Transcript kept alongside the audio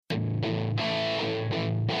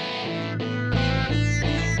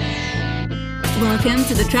Welcome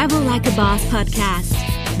to the Travel Like a Boss podcast,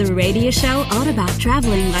 the radio show all about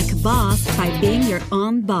traveling like a boss by being your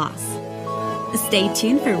own boss. Stay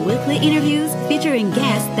tuned for weekly interviews featuring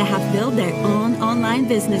guests that have built their own online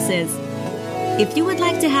businesses. If you would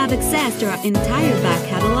like to have access to our entire back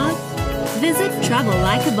catalog, visit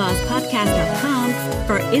travellikeabosspodcast.com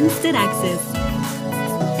for instant access.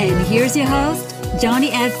 And here's your host, Johnny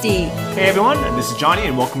FD. Hey everyone, this is Johnny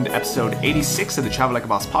and welcome to episode 86 of the Travel Like a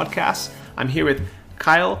Boss podcast. I'm here with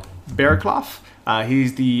Kyle Bearclough.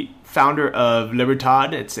 He's the founder of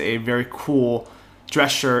Libertad. It's a very cool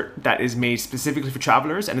dress shirt that is made specifically for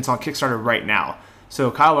travelers, and it's on Kickstarter right now. So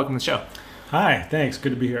Kyle, welcome to the show. Hi, thanks.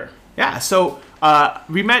 Good to be here. Yeah, so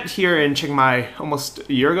we met here in Chiang Mai almost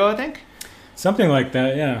a year ago, I think. Something like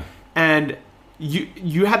that, yeah. And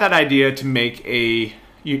you had that idea to make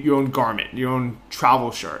your own garment, your own travel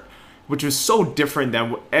shirt, which was so different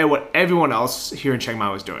than what everyone else here in Chiang Mai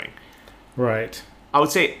was doing. Right. I would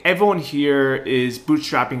say everyone here is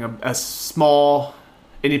bootstrapping a small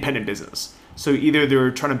independent business. So either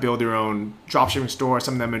they're trying to build their own dropshipping store,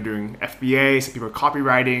 some of them are doing FBA, some people are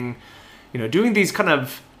copywriting, doing these kind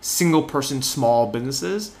of single person small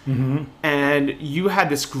businesses. Mm-hmm. And you had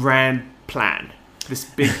this grand plan, this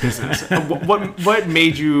big business. What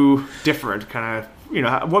made you different?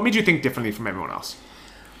 What made you think differently from everyone else?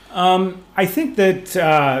 I think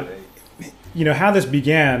that how this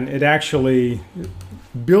began. It actually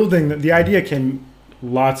the idea came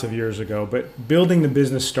lots of years ago, but building the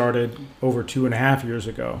business started over 2.5 years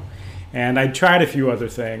ago, and I tried a few other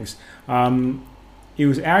things. It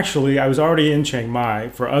was actually, I was already in Chiang Mai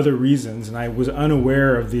for other reasons, and I was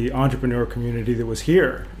unaware of the entrepreneur community that was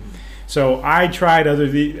here. So I tried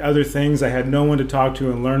other things. I had no one to talk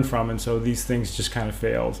to and learn from, and so these things just kind of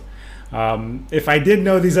failed. If I did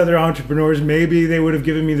know these other entrepreneurs, maybe they would have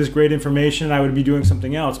given me this great information and I would be doing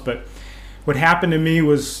something else. But what happened to me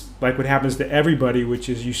was like what happens to everybody, which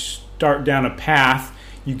is you start down a path,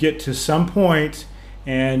 you get to some point,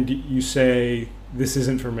 and you say, this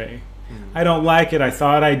isn't for me. I don't like it. I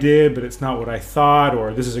thought I did, but it's not what I thought.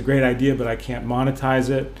 Or this is a great idea, but I can't monetize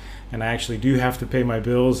it. And I actually do have to pay my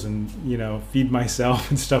bills and, feed myself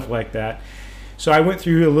and stuff like that. So I went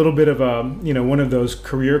through a little bit of one of those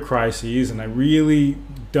career crises, and I really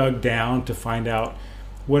dug down to find out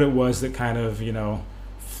what it was that kind of,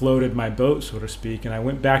 floated my boat, so to speak. And I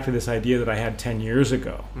went back to this idea that I had 10 years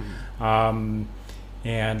ago. Mm-hmm.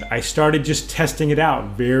 And I started just testing it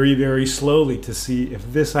out very, very slowly to see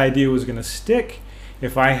if this idea was going to stick,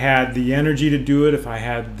 if I had the energy to do it, if I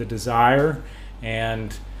had the desire.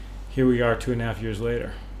 And here we are 2.5 years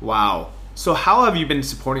later. Wow. So how have you been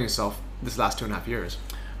supporting yourself this last 2.5 years?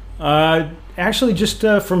 Actually, just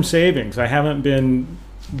from savings. I haven't been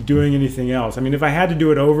doing anything else. I mean, if I had to do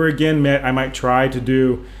it over again, I might try to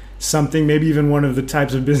do something, maybe even one of the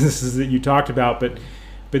types of businesses that you talked about. But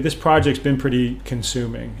this project's been pretty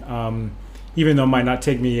consuming. Even though it might not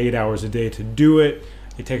take me 8 hours a day to do it,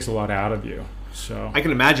 it takes a lot out of you. So I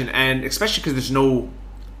can imagine, and especially because there's no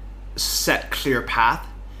set, clear path.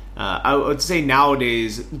 I would say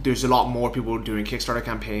nowadays there's a lot more people doing Kickstarter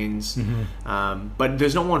campaigns, mm-hmm. But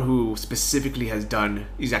there's no one who specifically has done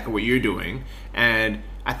exactly what you're doing. And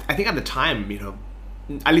I think at the time,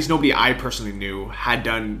 at least nobody I personally knew had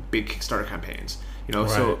done big Kickstarter campaigns. Right.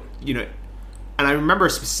 So and I remember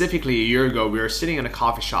specifically a year ago we were sitting in a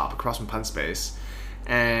coffee shop across from Pun Space,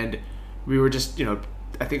 and we were just I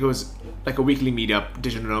think it was like a weekly meetup,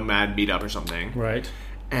 digital nomad meetup or something. Right.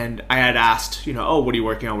 And I had asked, oh, what are you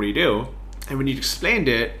working on? What do you do? And when you explained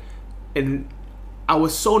it, and I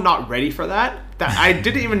was so not ready for that I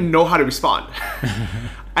didn't even know how to respond.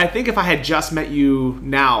 I think if I had just met you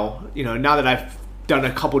now, now that I've done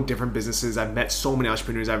a couple different businesses, I've met so many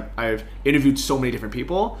entrepreneurs, I've interviewed so many different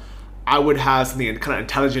people, I would have something kind of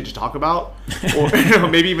intelligent to talk about, or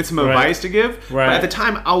maybe even some advice to give. Right. But at the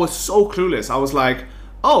time, I was so clueless. I was like,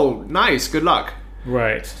 oh, nice, good luck.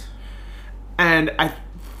 Right. And I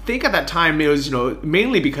think at that time it was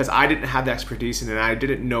mainly because I didn't have the expertise and I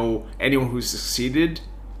didn't know anyone who succeeded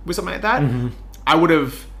with something like that. Mm-hmm. I would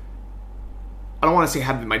have, I don't want to say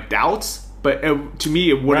had my doubts, but to me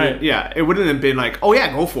it wouldn't. Right. Yeah, it wouldn't have been like, oh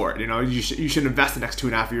yeah, go for it. You should invest the next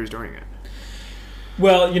 2.5 years doing it.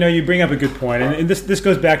 Well, you bring up a good point, and this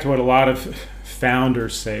goes back to what a lot of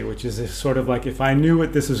founders say, which is sort of like, if I knew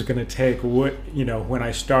what this was going to take, when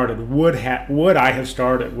I started, would I have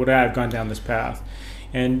started? Would I have gone down this path?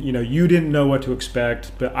 And you didn't know what to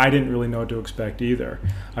expect, but I didn't really know what to expect either.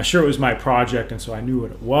 Sure, it was my project, and so I knew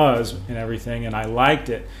what it was and everything, and I liked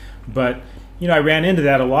it. But I ran into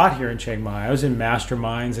that a lot here in Chiang Mai. I was in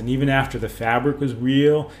masterminds, and even after the fabric was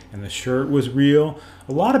real and the shirt was real,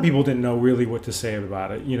 a lot of people didn't know really what to say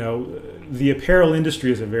about it. The apparel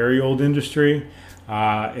industry is a very old industry.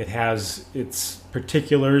 It has its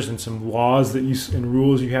particulars and some laws and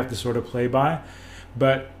rules you have to sort of play by.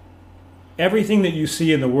 But everything that you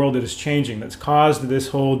see in the world that is changing, that's caused this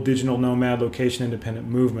whole digital nomad location independent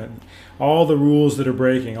movement, all the rules that are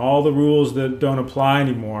breaking, all the rules that don't apply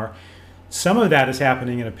anymore, some of that is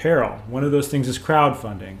happening in apparel. One of those things is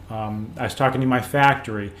crowdfunding. I was talking to my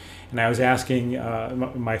factory, and I was asking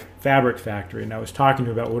my fabric factory, and I was talking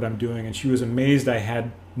to her about what I'm doing, and she was amazed I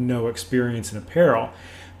had no experience in apparel.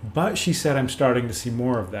 But she said, I'm starting to see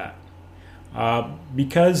more of that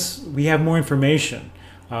because we have more information.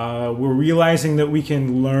 We're realizing that we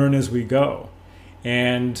can learn as we go,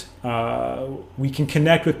 and we can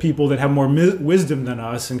connect with people that have more wisdom than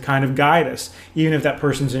us and kind of guide us, even if that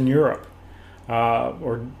person's in Europe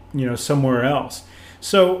or somewhere else.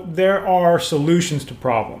 So there are solutions to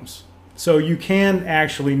problems. So you can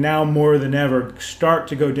actually now more than ever start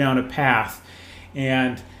to go down a path,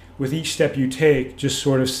 and with each step you take, just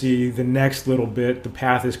sort of see the next little bit. The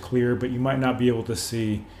path is clear, but you might not be able to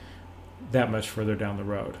see that much further down the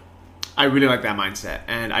road. I really like that mindset,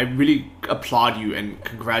 and I really applaud you and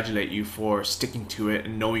congratulate you for sticking to it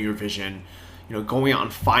and knowing your vision, going out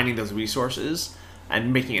and finding those resources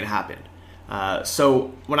and making it happen.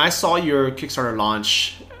 So when I saw your Kickstarter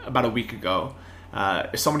launch about a week ago,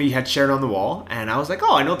 somebody had shared on the wall, and I was like,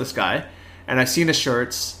 oh, I know this guy, and I've seen his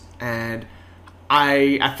shirts, and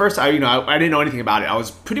at first I didn't know anything about it. I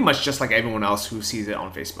was pretty much just like everyone else who sees it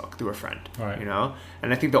on Facebook through a friend, right.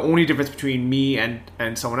 And I think the only difference between me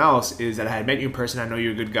and someone else is that I had met you in person. I know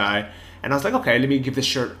you're a good guy, and I was like, okay, let me give this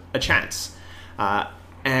shirt a chance.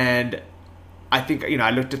 And I think I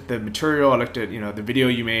looked at the material, I looked at the video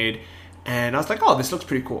you made, and I was like, oh, this looks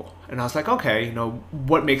pretty cool. And I was like, okay,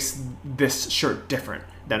 what makes this shirt different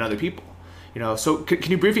than other people? So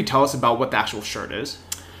can you briefly tell us about what the actual shirt is?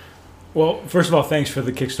 Well, first of all, thanks for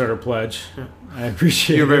the Kickstarter pledge. Yeah. I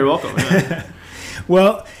appreciate it. You're very welcome. Yeah.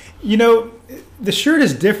 Well, the shirt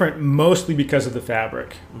is different mostly because of the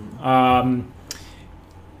fabric. I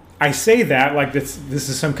say that like this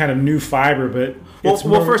is some kind of new fiber, but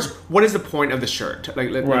first, what is the point of the shirt?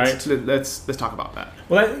 Let's talk about that.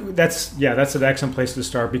 Well, that's an excellent place to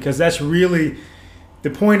start, because that's really the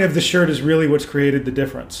point of the shirt is really what's created the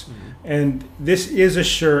difference. Mm-hmm. And this is a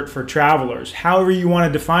shirt for travelers. However you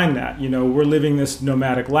want to define that. We're living this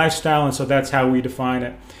nomadic lifestyle, and so that's how we define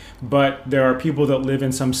it. But there are people that live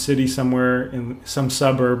in some city somewhere, in some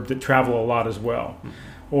suburb, that travel a lot as well. Mm-hmm.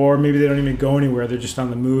 Or maybe they don't even go anywhere. They're just on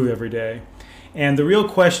the move every day. And the real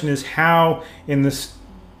question is how, in this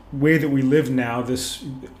way that we live now, this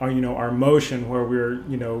our motion where we're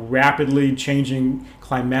rapidly changing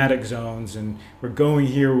climatic zones, and we're going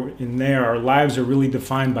here and there, our lives are really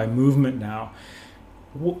defined by movement now.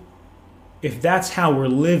 If that's how we're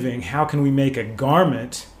living, how can we make a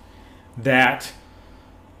garment that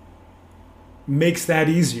makes that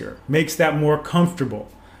easier, makes that more comfortable?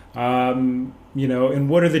 And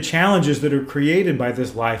what are the challenges that are created by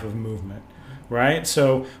this life of movement? Right?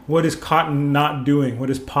 So what is cotton not doing? What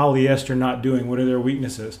is polyester not doing? What are their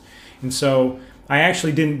weaknesses? And so I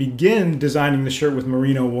actually didn't begin designing the shirt with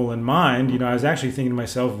merino wool in mind. I was actually thinking to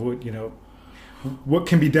myself, what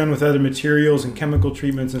can be done with other materials and chemical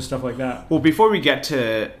treatments and stuff like that. Well, before we get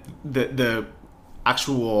to the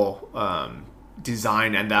actual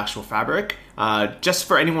design and the actual fabric, just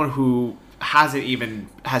for anyone who has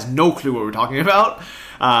no clue what we're talking about,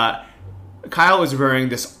 Kyle is wearing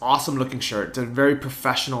this awesome looking shirt. It's a very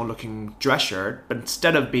professional looking dress shirt, but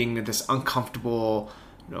instead of being this uncomfortable,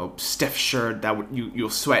 stiff shirt that you'll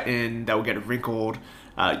sweat in, that will get wrinkled,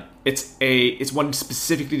 it's one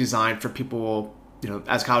specifically designed for people,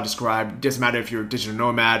 as Kyle described. It doesn't matter if you're a digital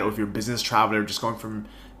nomad or if you're a business traveler just going from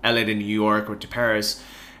LA to New York or to Paris.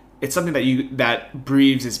 It's something that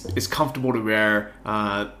breathes, is comfortable to wear,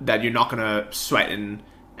 that you're not gonna sweat in.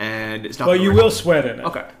 And it's not. Well, you will sweat in it.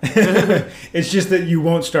 Okay. It's just that you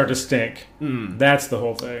won't start to stink. That's the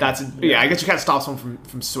whole thing. I guess you can't stop someone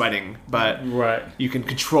from sweating, but right. You can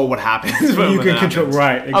control what happens. You can control.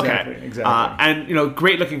 Right. Exactly. Okay. Exactly. And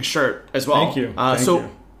great looking shirt as well. Thank you.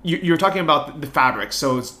 You're talking about the fabric,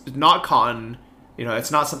 so it's not cotton. It's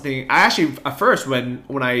not something. I actually at first when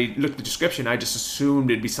I looked at the description, I just assumed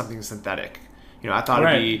it'd be something synthetic. I thought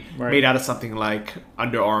it'd be made out of something like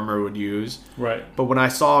Under Armour would use. Right. But when I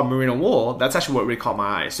saw merino wool, that's actually what really caught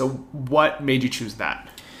my eye. So what made you choose that?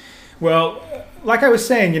 Well, like I was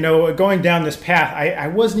saying, going down this path, I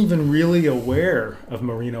wasn't even really aware of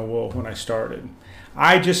merino wool when I started.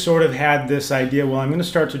 I just sort of had this idea, well, I'm going to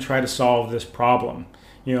start to try to solve this problem,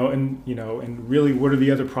 and really what are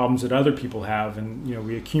the other problems that other people have? And,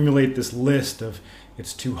 we accumulate this list of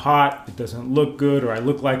it's too hot, it doesn't look good, or I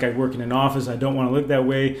look like I work in an office, I don't want to look that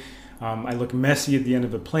way. I look messy at the end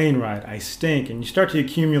of a plane ride, I stink, and you start to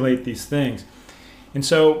accumulate these things. And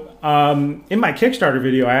so in my Kickstarter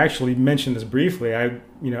video, I actually mentioned this briefly.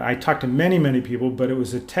 I talked to many people, but it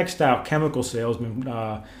was a textile chemical salesman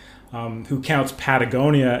who counts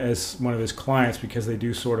Patagonia as one of his clients because they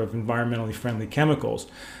do sort of environmentally friendly chemicals.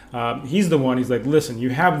 He's the one, he's like, listen, you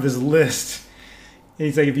have this list. And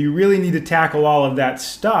he's like, if you really need to tackle all of that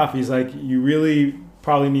stuff, he's like, you really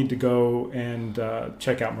probably need to go and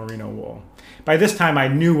check out merino wool. By this time, I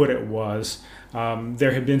knew what it was.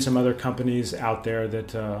 There had been some other companies out there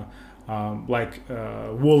that, like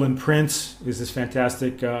Wool and Prince is this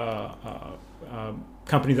fantastic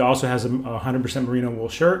company that also has a 100% merino wool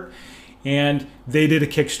shirt. And they did a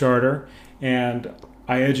Kickstarter, and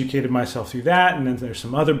I educated myself through that. And then there's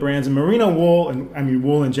some other brands. And merino wool,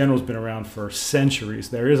 wool in general has been around for centuries.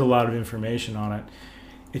 There is a lot of information on it.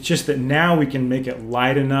 It's just that now we can make it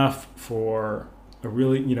light enough for a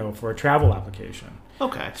really, for a travel application.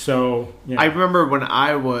 Okay. So, I remember when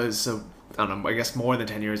I was, I don't know, I guess more than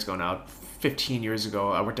 10 years ago now, 15 years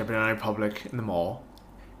ago, I worked at Banana Republic in the mall,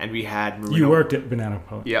 and we had merino. You worked at Banana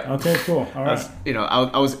Republic? Yeah. Okay, cool. All right.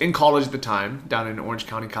 I was in college at the time, down in Orange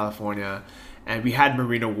County, California, and we had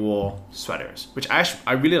merino wool sweaters, which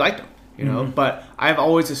I really liked them, but I've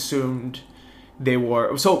always assumed they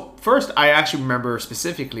were. So first, I actually remember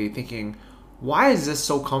specifically thinking, why is this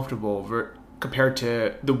so comfortable compared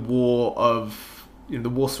to the wool of the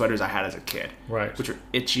wool sweaters I had as a kid, right? Which were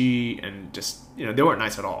itchy and just they weren't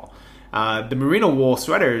nice at all. The merino wool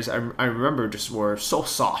sweaters I remember just were so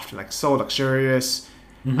soft and like so luxurious.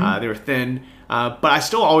 They were thin, but I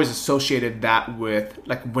still always associated that with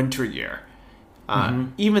like winter gear.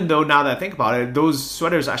 Even though now that I think about it, those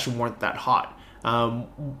sweaters actually weren't that hot.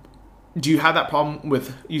 Do you have that problem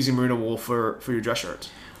with using merino wool for your dress shirts?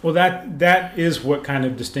 Well, that is what kind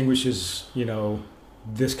of distinguishes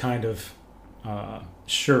this kind of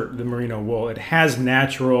shirt, the merino wool. It has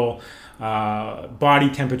natural body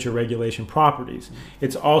temperature regulation properties.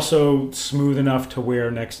 It's also smooth enough to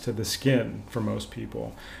wear next to the skin for most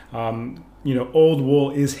people. Old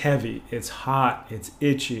wool is heavy, it's hot, it's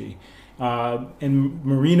itchy, and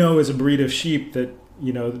merino is a breed of sheep that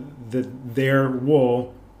that their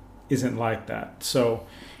wool isn't like that. So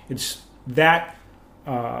it's that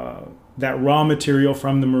raw material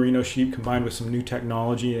from the merino sheep combined with some new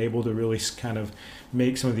technology able to really kind of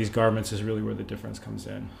make some of these garments is really where the difference comes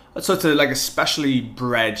in. So it's like a specially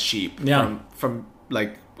bred sheep from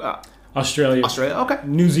like Australia. Okay.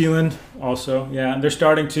 New Zealand also. Yeah, and they're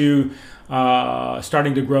starting to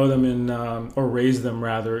grow them in or raise them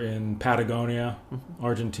rather in Patagonia,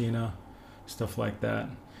 Argentina, stuff like that.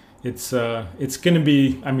 It's going to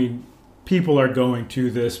be. People are going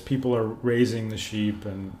to this. People are raising the sheep,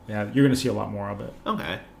 and you're going to see a lot more of it.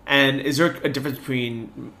 Okay. And is there a difference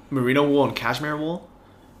between merino wool and cashmere wool?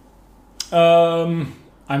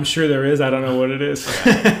 I'm sure there is. I don't know what it is.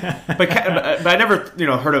 but I never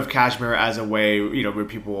heard of cashmere as a way where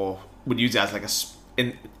people would use it as like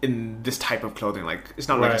in this type of clothing. Like it's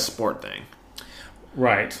not like a sport thing.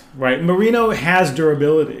 Right. Merino has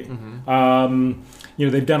durability.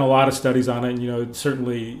 They've done a lot of studies on it.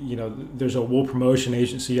 Certainly, there's a wool promotion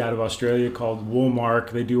agency out of Australia called Woolmark.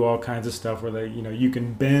 They do all kinds of stuff where they, you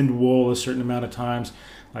can bend wool a certain amount of times,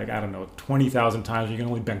 like, 20,000 times. You can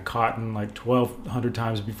only bend cotton like 1,200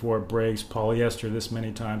 times before it breaks, polyester this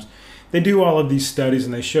many times. They do all of these studies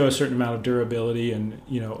and they show a certain amount of durability and,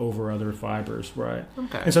 over other fibers, right?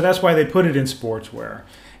 Okay. And so that's why they put it in sportswear.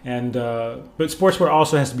 And but sportswear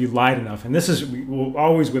also has to be light enough, and this is we'll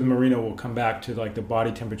always with merino we'll come back to like the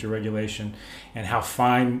body temperature regulation and how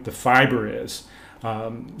fine the fiber is,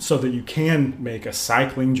 so that you can make a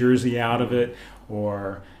cycling jersey out of it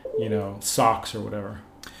or socks or whatever.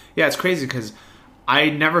 Yeah, it's crazy because I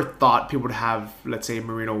never thought people would have, let's say, a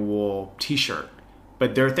merino wool T-shirt,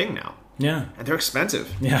 but they're a thing now. Yeah, and they're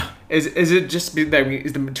expensive. Yeah, is it just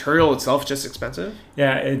is the material itself just expensive?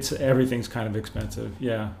 Yeah, everything's kind of expensive.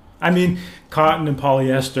 Yeah, cotton and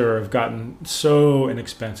polyester have gotten so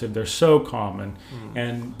inexpensive; they're so common,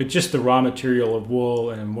 but just the raw material of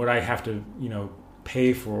wool and what I have to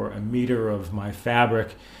pay for a meter of my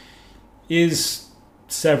fabric is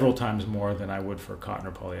several times more than I would for cotton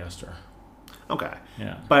or polyester. Okay.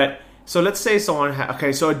 Yeah, but. So let's say someone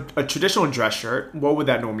so a traditional dress shirt, what would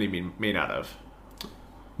that normally be made out of?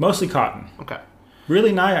 Mostly cotton. Okay.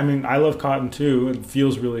 Really nice. I love cotton too. It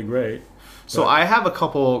feels really great. So I have a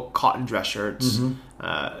couple cotton dress shirts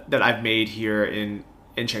that I've made here in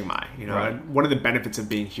Chiang Mai. You know, and one of the benefits of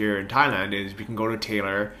being here in Thailand is we can go to a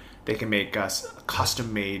tailor. They can make us a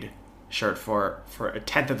custom-made shirt for a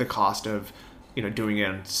tenth of the cost of, you know, doing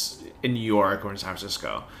it in New York or in San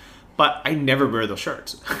Francisco. But I never wear those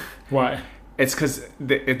shirts. Why? It's because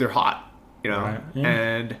they're hot, you know. Right. Yeah.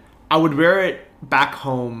 And I would wear it back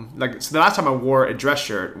home. Like, so the last time I wore a dress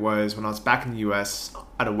shirt was when I was back in the U.S.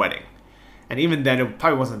 at a wedding. And even then, it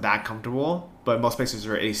probably wasn't that comfortable. But most places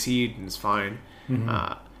are AC'd and it's fine.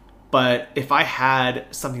 But if I had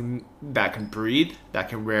something that can breathe, that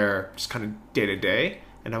can wear just kind of day to day,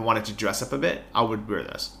 and I wanted to dress up a bit, I would wear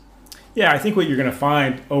this. Yeah, I think what you're going to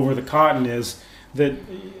find over the cotton is that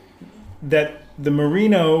the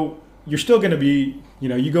merino, you're still going to be, you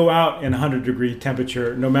know, you go out in 100-degree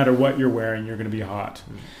temperature, no matter what you're wearing, you're going to be hot.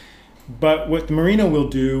 But what the merino will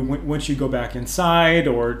do, once you go back inside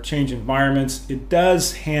or change environments, it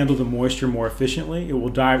does handle the moisture more efficiently. It will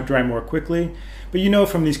dry more quickly. But you know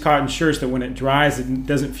from these cotton shirts that when it dries, it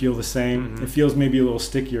doesn't feel the same. It feels maybe a little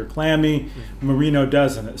sticky or clammy. Merino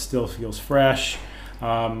doesn't. It still feels fresh.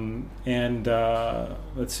 Let's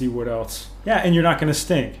see what else. Yeah, and you're not going to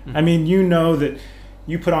stink. I mean, you know that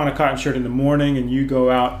you put on a cotton shirt in the morning and you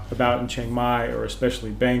go out about in Chiang Mai or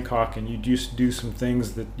especially Bangkok and you just do some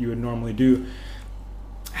things that you would normally do.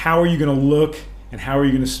 How are you going to look and how are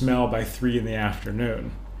you going to smell by 3 in the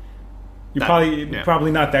afternoon? You're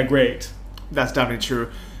probably not that great. That's definitely true.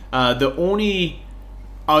 The only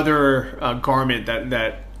other garment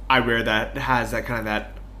that I wear that has that kind of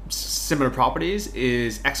that similar properties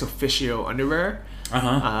is ex officio underwear.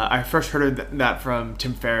 I first heard of that from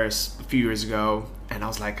Tim Ferriss a few years ago, and I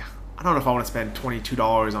was like, I don't know if I want to spend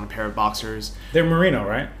 $22 on a pair of boxers. They're merino,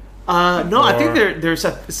 right? No, I think they're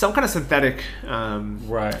some kind of synthetic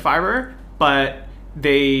fiber, but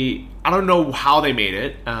I don't know how they made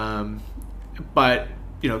it, but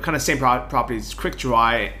you know, kind of same properties, quick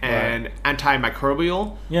dry and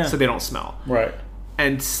antimicrobial, so they don't smell. Right.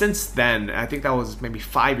 And since then, I think that was maybe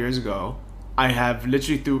 5 years ago, I have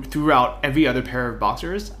literally threw out every other pair of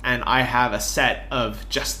boxers, and I have a set of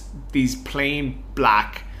just these plain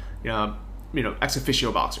black, you know, ex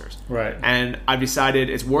officio boxers. Right. And I've decided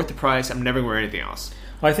it's worth the price. I'm never going to wear anything else.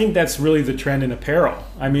 Well, I think that's really the trend in apparel.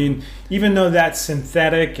 I mean, even though that's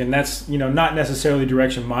synthetic and that's, you know, not necessarily the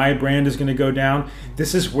direction my brand is going to go down,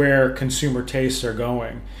 this is where consumer tastes are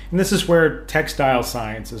going. And this is where textile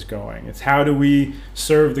science is going. It's how do we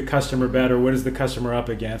serve the customer better? What is the customer up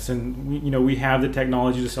against? And, we have the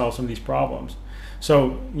technology to solve some of these problems.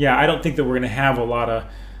 So, yeah, I don't think that we're going to have a lot of,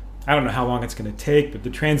 I don't know how long it's going to take, but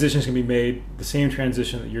the transition is going to be made the same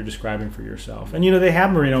transition that you're describing for yourself. And, they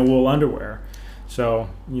have merino wool underwear. So,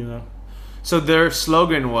 So their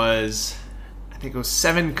slogan was, I think it was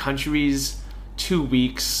 7 countries, 2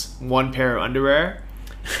 weeks, 1 pair of underwear.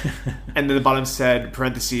 And then the bottom said,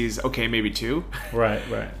 parentheses, okay, maybe 2. Right.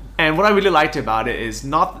 And what I really liked about it is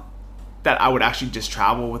not that I would actually just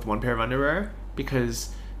travel with 1 pair of underwear,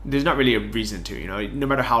 because there's not really a reason to, no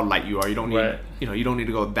matter how light you are, you don't need, you don't need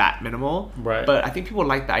to go that minimal. Right. But I think people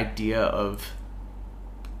like the idea of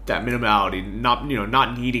that minimality,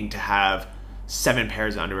 not needing to have 7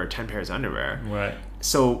 pairs of underwear, 10 pairs of underwear. Right.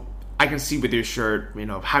 So I can see with your shirt,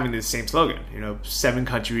 having the same slogan, 7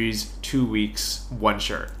 countries, 2 weeks, 1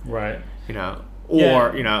 shirt. Right.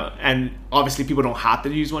 And obviously people don't have to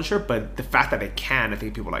use 1 shirt, but the fact that they can, I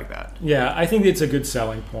think people like that. Yeah, I think it's a good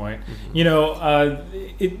selling point. You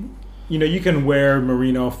can wear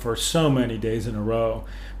merino for so many days in a row.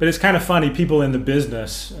 But it's kind of funny, people in the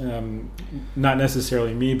business, not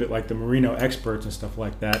necessarily me, but like the merino experts and stuff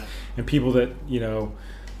like that, and people that,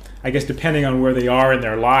 I guess depending on where they are in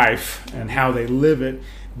their life and how they live it,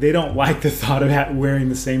 they don't like the thought of wearing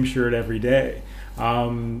the same shirt every day,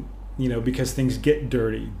 because things get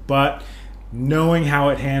dirty. But knowing how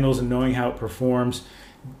it handles and knowing how it performs,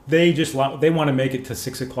 they want to make it to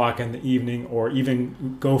 6 o'clock in the evening, or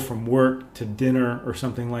even go from work to dinner or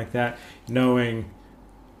something like that, knowing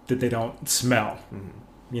that they don't smell,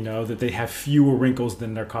 that they have fewer wrinkles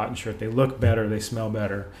than their cotton shirt. They look better, they smell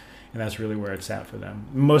better, and that's really where it's at for them.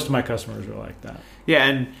 Most of my customers are like that. Yeah,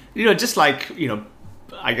 and just like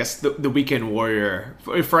I guess the weekend warrior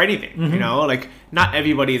for anything, like not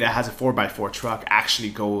everybody that has a 4x4 truck actually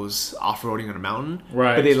goes off-roading on a mountain,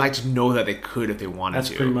 right? But they like to know that they could if they wanted to.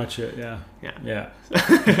 That's pretty much it. Yeah.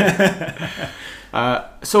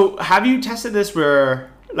 So have you tested this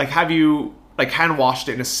where, like, have you like hand washed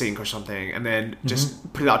it in a sink or something, and then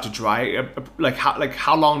just put it out to dry? Like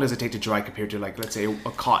how long does it take to dry compared to, like, let's say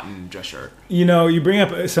a cotton dress shirt? You know, you bring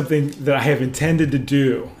up something that I have intended to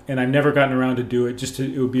do, and I've never gotten around to do it.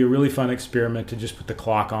 It would be a really fun experiment to just put the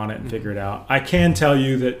clock on it and figure it out. I can tell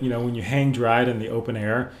you that, you know, when you hang dried in the open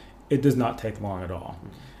air, it does not take long at all.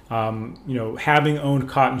 You know, having owned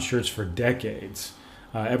cotton shirts for decades,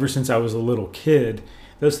 ever since I was a little kid,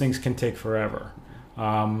 those things can take forever.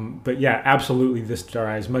 But yeah, absolutely, this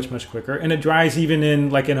dries much quicker, and it dries even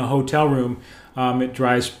in a hotel room. It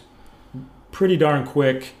dries pretty darn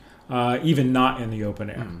quick, even not in the open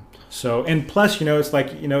air. So, and plus, you know, it's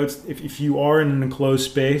like, you know, it's if you are in an enclosed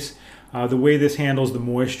space, the way this handles the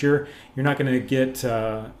moisture, you're not going to get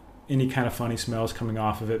any kind of funny smells coming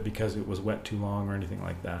off of it because it was wet too long or anything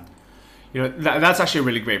like that. You know, that's actually a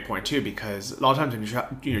really great point too, because a lot of times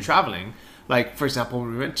when you're traveling, like, for example,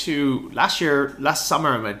 when we went to last summer,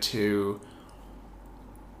 I went to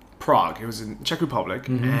Prague. It was in Czech Republic,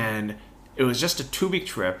 and it was just a 2-week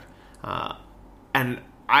trip. And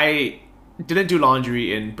I didn't do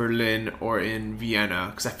laundry in Berlin or in Vienna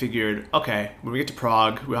because I figured, okay, when we get to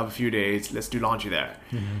Prague, we'll have a few days, let's do laundry there.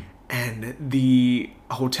 And the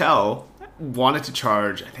hotel wanted to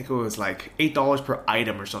charge, I think it was like $8 per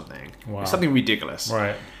item or something. Wow. Something ridiculous.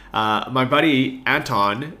 Right. My buddy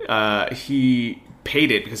Anton, he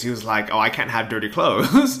paid it because he was like, oh, I can't have dirty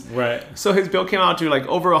clothes. Right. So his bill came out to like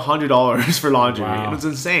over $100 for laundry. Wow. It was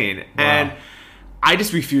insane. Wow. And I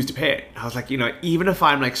just refused to pay it. I was like, you know, even if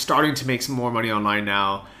I'm like starting to make some more money online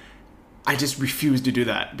now, I just refuse to do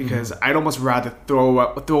that because I'd almost rather throw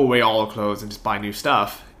away all the clothes and just buy new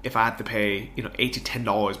stuff if I had to pay, you know, $8 to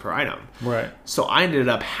 $10 per item. Right. So I ended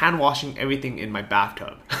up hand washing everything in my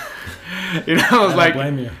bathtub. You know, I was like, I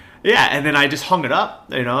blame you. Yeah, and then I just hung it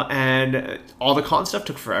up, you know, and all the cotton stuff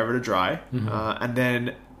took forever to dry. And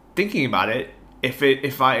then thinking about it, if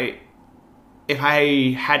I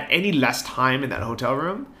had any less time in that hotel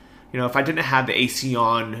room, you know, if I didn't have the AC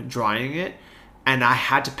on drying it, and I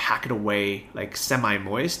had to pack it away like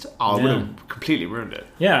semi-moist, I would have completely ruined it.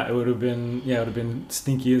 Yeah, it would have been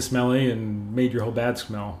stinky and smelly and made your whole bag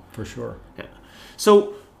smell for sure. Yeah.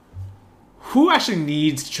 So who actually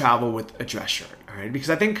needs to travel with a dress shirt? All right, because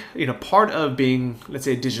I think, you know, part of being, let's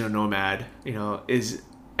say, a digital nomad, you know,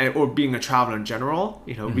 or being a traveler in general,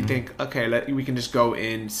 you know, we think, okay, we can just go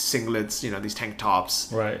in singlets, you know, these tank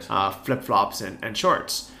tops, right, flip-flops and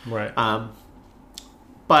shorts. Right.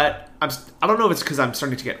 But I don't know if it's because I'm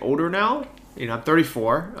starting to get older now. You know, I'm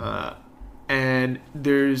 34, and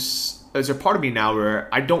there's a part of me now where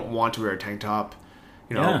I don't want to wear a tank top.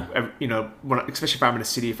 You know, especially if I'm in a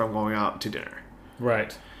city, if I'm going out to dinner.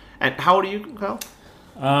 Right. And how old are you, Kyle?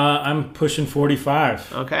 I'm pushing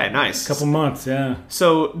 45. Okay, nice. A couple months, yeah.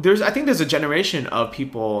 So I think there's a generation of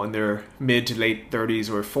people in their mid to late 30s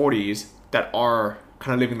or 40s that are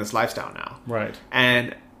kind of living this lifestyle now. Right.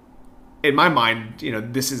 And in my mind, you know,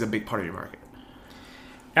 this is a big part of your market.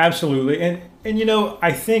 Absolutely. And you know,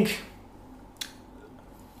 I think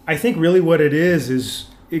really what it is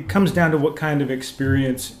it comes down to what kind of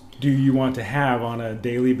experience do you want to have on a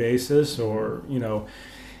daily basis, or, you know,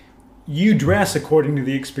 you dress according to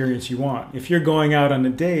the experience you want. If you're going out on a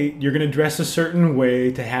date, you're going to dress a certain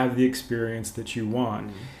way to have the experience that you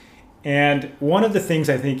want. And one of the things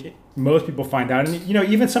I think most people find out, and, you know,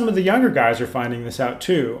 even some of the younger guys are finding this out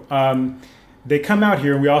too. They come out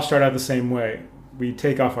here and we all start out the same way. We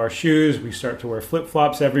take off our shoes, we start to wear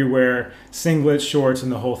flip-flops everywhere, singlets, shorts,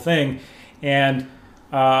 and the whole thing. And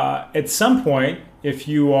at some point, if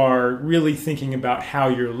you are really thinking about how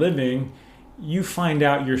you're living, you find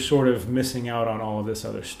out you're sort of missing out on all of this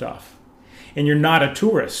other stuff. And you're not a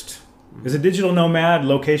tourist. As a digital nomad,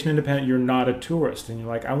 location independent, you're not a tourist. And you're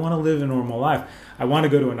like, I want to live a normal life. I want to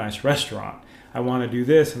go to a nice restaurant. I want to do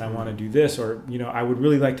this and I want to do this. Or, you know, I would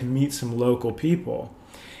really like to meet some local people.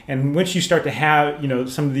 And once you start to have, you know,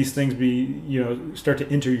 some of these things start to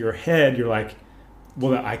enter your head, you're like,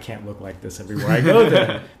 well, I can't look like this everywhere I go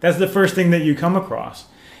then. That's the first thing that you come across.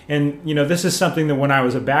 And, you know, this is something that when I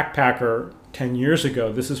was a backpacker 10 years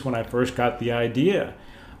ago, this is when I first got the idea.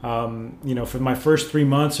 You know, for my first 3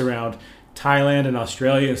 months around Thailand and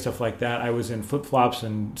Australia and stuff like that, I was in flip-flops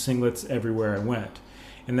and singlets everywhere I went.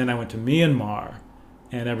 And then I went to Myanmar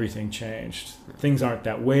and everything changed. Things aren't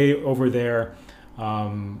that way over there.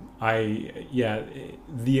 The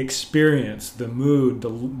experience, the mood,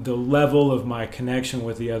 the level of my connection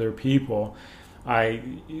with the other people, I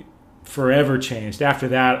forever changed. After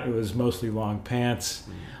that, it was mostly long pants.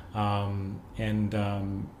 I'm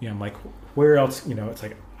like, where else? It's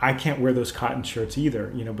like I can't wear those cotton shirts either.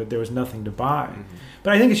 But there was nothing to buy. Mm-hmm.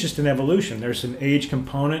 But I think it's just an evolution. There's an age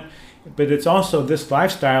component, but it's also this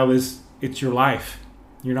lifestyle it's your life.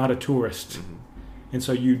 You're not a tourist, mm-hmm. and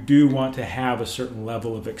so you do want to have a certain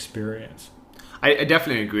level of experience. I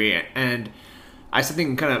definitely agree, and I have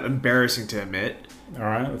something kind of embarrassing to admit. All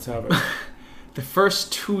right, let's have it. The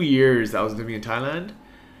first 2 years that I was living in Thailand,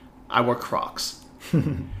 I wore Crocs.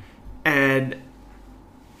 And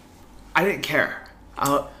I didn't care.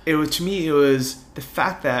 It was the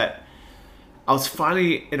fact that I was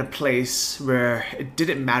finally in a place where it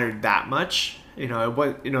didn't matter that much.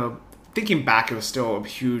 Thinking back, it was still a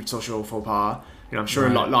huge social faux pas. I'm sure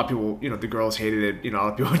right. a lot of people, the girls hated it. A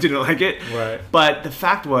lot of people didn't like it. Right. But the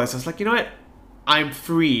fact was, I was like, you know what? I'm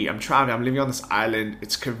free. I'm traveling. I'm living on this island.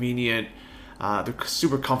 It's convenient. They're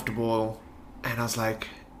super comfortable. And I was like,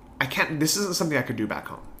 this isn't something I could do back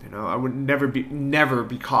home. I would never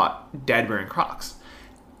be caught dead wearing Crocs.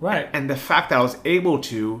 Right. And the fact that I was able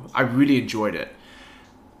to, I really enjoyed it.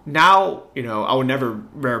 Now, I would never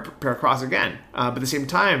wear a pair of Crocs again. But at the same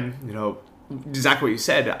time, exactly what you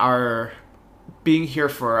said, our being here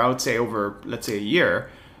for, I would say, over, let's say, a year,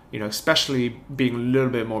 especially being a little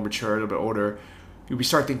bit more mature, a little bit older, we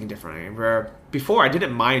start thinking differently. Where before, I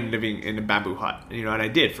didn't mind living in a bamboo hut, and I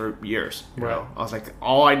did for years. I was like,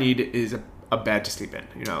 all I need is a bed to sleep in.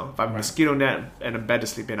 If I have a mosquito net and a bed to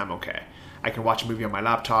sleep in, I'm okay. I can watch a movie on my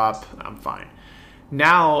laptop, I'm fine.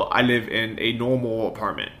 Now I live in a normal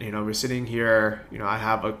apartment. We're sitting here. I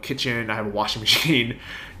have a kitchen. I have a washing machine.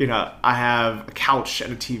 I have a couch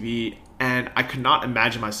and a TV. And I could not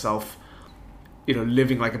imagine myself,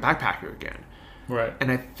 living like a backpacker again. Right.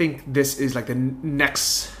 And I think this is like the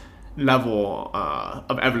next level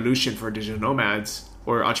of evolution for digital nomads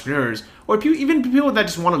or entrepreneurs or even people that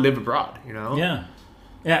just want to live abroad. Yeah.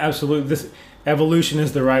 Yeah, absolutely. This evolution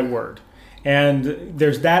is the right word. And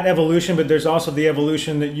there's that evolution, but there's also the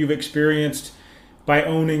evolution that you've experienced by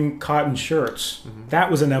owning cotton shirts. Mm-hmm. That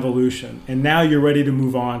was an evolution. And now you're ready to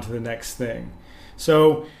move on to the next thing.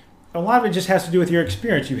 So a lot of it just has to do with your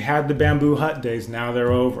experience. You had the bamboo hut days. Now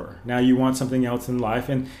they're over. Now you want something else in life.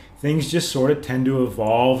 And things just sort of tend to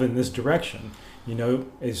evolve in this direction.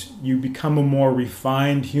 As you become a more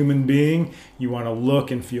refined human being, you want to look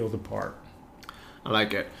and feel the part. I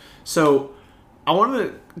like it. So I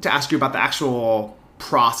wanted to ask you about the actual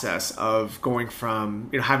process of going from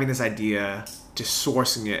having this idea to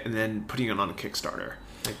sourcing it and then putting it on a Kickstarter.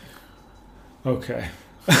 Okay.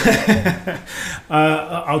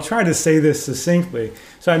 I'll try to say this succinctly.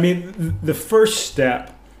 So, the first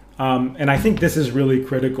step, and I think this is really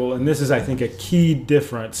critical, and this is, I think, a key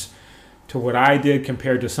difference to what I did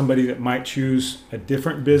compared to somebody that might choose a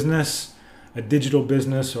different business, a digital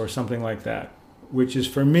business, or something like that, which is,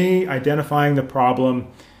 for me, identifying the problem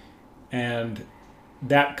and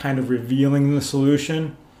that kind of revealing the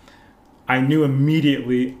solution. I knew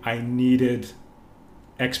immediately I needed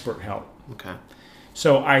expert help. Okay.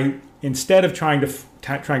 So instead of trying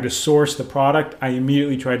to source the product, I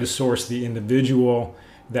immediately tried to source the individual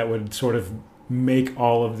that would sort of make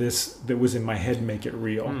all of this that was in my head, make it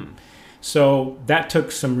real. So that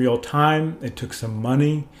took some real time. It took some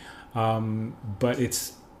money, but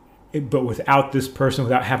without this person,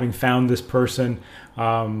 without having found this person,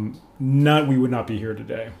 we would not be here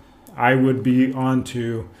today. I would be on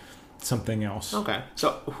to something else. Okay.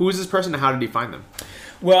 So who is this person and how did he find them?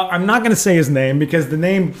 Well, I'm not going to say his name because the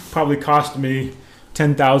name probably cost me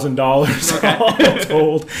 $10,000 all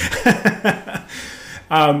told.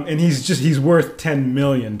 And he's worth $10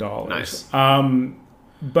 million. Nice.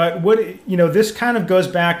 But this kind of goes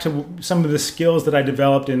back to some of the skills that I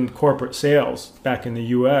developed in corporate sales back in the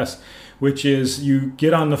U.S., which is you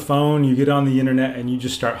get on the phone, you get on the internet, and you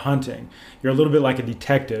just start hunting. You're a little bit like a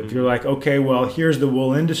detective. Mm-hmm. You're like, okay, well, here's the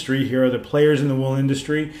wool industry. Here are the players in the wool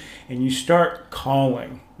industry. And you start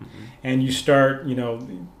calling. Mm-hmm. And you start,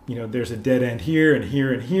 there's a dead end here and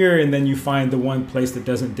here and here. And then you find the one place that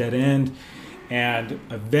doesn't dead end. And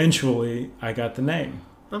eventually, I got the name.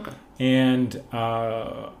 Okay. And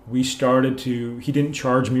we started he didn't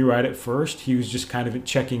charge me right at first. He was just kind of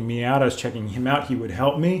checking me out. I was checking him out. He would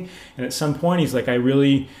help me. And at some point, he's like, I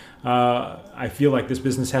feel like this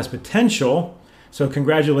business has potential. So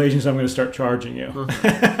congratulations, I'm going to start charging you.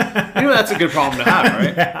 That's a good problem to have,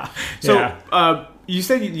 right? Yeah. So you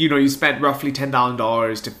said, you spent roughly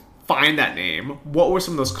 $10,000 to find that name. What were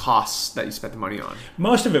some of those costs that you spent the money on?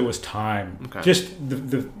 Most of it was time. Okay. Just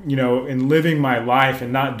in living my life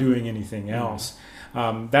and not doing anything else.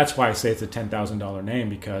 That's why I say it's a $10,000 name,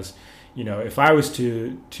 because if I was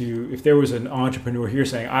if there was an entrepreneur here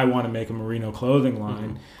saying I want to make a merino clothing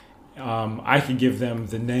line, I could give them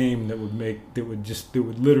the name that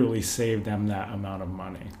would literally save them that amount of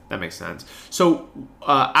money. That makes sense. So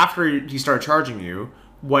after he started charging you,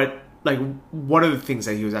 what are the things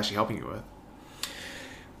that he was actually helping you with?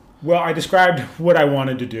 Well, I described what I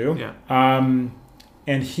wanted to do. Yeah.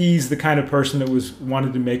 And he's the kind of person that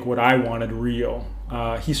wanted to make what I wanted real.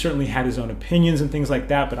 He certainly had his own opinions and things like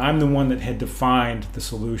that, but I'm the one that had defined the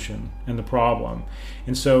solution and the problem.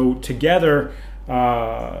 And so together,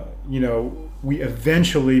 we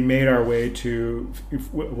eventually made our way to,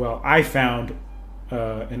 I found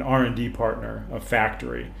an R&D partner, a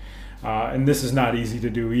factory. And this is not easy to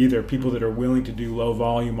do either. People that are willing to do low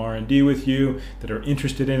volume R&D with you, that are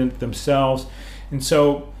interested in it themselves. And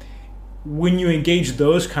so when you engage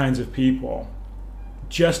those kinds of people,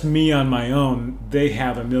 just me on my own, they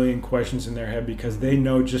have a million questions in their head because they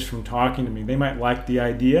know just from talking to me. They might like the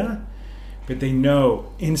idea, but they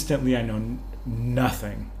know instantly I know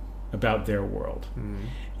nothing about their world.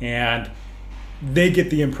 Mm-hmm. And they get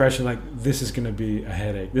the impression like this is going to be a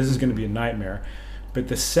headache. This is going to be a nightmare. But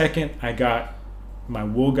the second I got my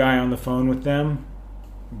wool guy on the phone with them,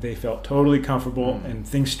 they felt totally comfortable, and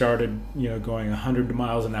things started, going 100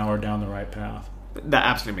 miles an hour down the right path. That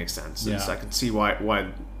absolutely makes sense. Yeah. I can see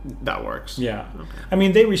why that works. Yeah. Okay. I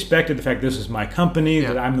mean, they respected the fact this is my company,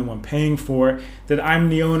 that I'm the one paying for it, that I'm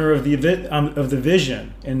the owner of the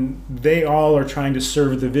vision, and they all are trying to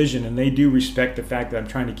serve the vision, and they do respect the fact that I'm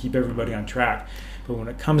trying to keep everybody on track. But when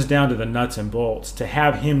it comes down to the nuts and bolts, to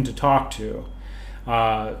have him to talk to,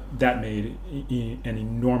 that made an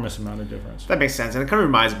enormous amount of difference. That makes sense. And it kind of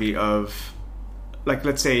reminds me of,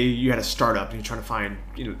 let's say you had a startup and you're trying to find,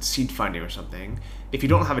 seed funding or something. If you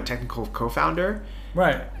don't have a technical co-founder,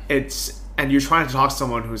 right, and you're trying to talk to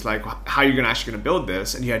someone who's like, how are you actually going to build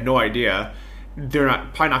this? And you had no idea, they're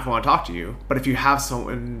probably not going to want to talk to you. But if you have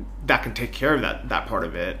someone that can take care of that part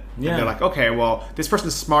of it, they're like, okay, well, this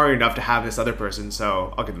person's smart enough to have this other person,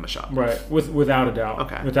 so I'll give them a shot. Right, without a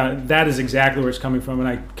doubt. Okay. That is exactly where it's coming from, and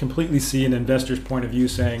I completely see an investor's point of view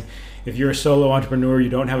saying, if you're a solo entrepreneur, you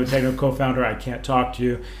don't have a technical co-founder, I can't talk to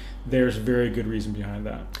you. There's a very good reason behind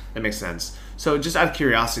that. That makes sense. So just out of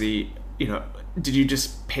curiosity, did you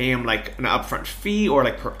just pay him like an upfront fee or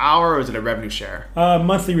like per hour, or is it a revenue share?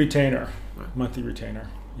 Monthly retainer.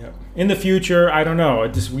 Yep. In the future, I don't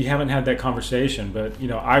know. We haven't had that conversation, but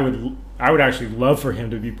I would actually love for him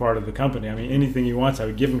to be part of the company. I mean, anything he wants, I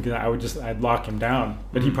would give him because I'd lock him down.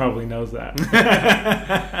 But he probably knows that.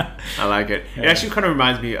 I like it. Yeah. It actually kind of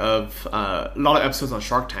reminds me of a lot of episodes on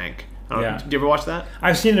Shark Tank. Did you ever watch that?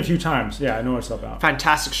 I've seen it a few times. Yeah, I know what it's about.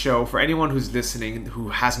 Fantastic show. For anyone who's listening who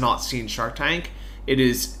has not seen Shark Tank, it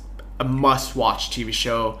is a must-watch TV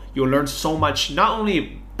show. You'll learn so much, not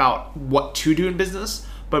only about what to do in business,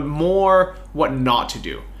 but more what not to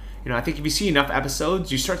do. I think if you see enough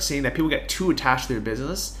episodes, you start seeing that people get too attached to their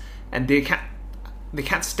business, and they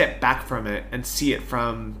can't step back from it and see it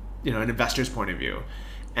from an investor's point of view.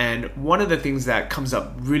 And one of the things that comes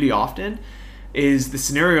up really often is the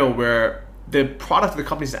scenario where the product of the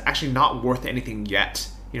company is actually not worth anything yet.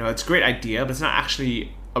 It's a great idea, but it's not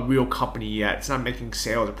actually a real company yet. It's not making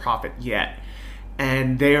sales or profit yet,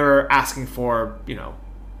 and they're asking for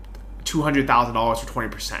 $200,000 for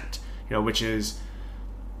 20%, which is,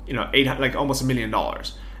 almost $1 million.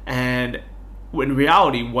 And in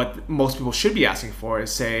reality, what most people should be asking for is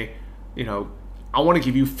say, I want to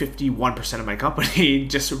give you 51% of my company,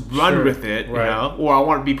 just run with it, right. Or I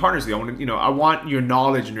want to be partners with you. I want your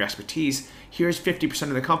knowledge and your expertise. Here's 50%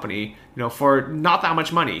 of the company, for not that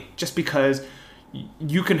much money, just because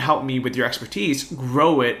you can help me with your expertise,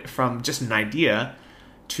 grow it from just an idea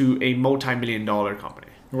to a multi-million-dollar company.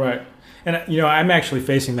 Right. And I'm actually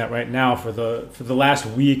facing that right now. For the last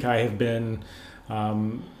week, I have been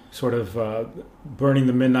burning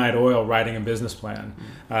the midnight oil, writing a business plan.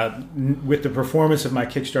 With the performance of my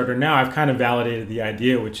Kickstarter now, I've kind of validated the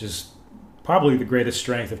idea, which is probably the greatest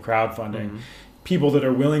strength of crowdfunding. Mm-hmm. People that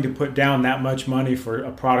are willing to put down that much money for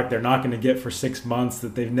a product they're not going to get for 6 months,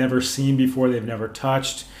 that they've never seen before, they've never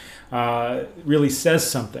touched, really says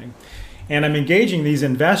something. And I'm engaging these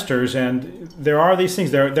investors, and there are these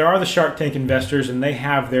things. There are the Shark Tank investors, and they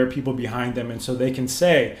have their people behind them, and so they can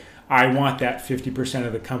say, I want that 50%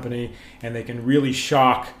 of the company, and they can really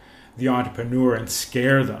shock the entrepreneur and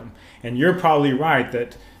scare them. And you're probably right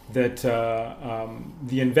that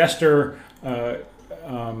the investor,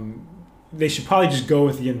 they should probably just go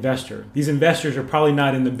with the investor. These investors are probably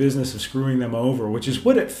not in the business of screwing them over, which is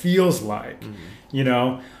what it feels like,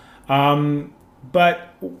 But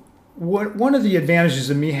one of the advantages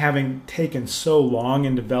of me having taken so long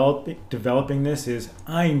in developing this is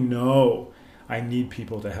I know I need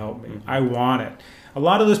people to help me. I want it. a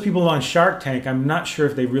lot of those people on Shark Tank, I'm not sure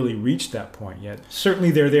if they've really reached that point yet.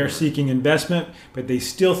 Certainly they're there seeking investment, but they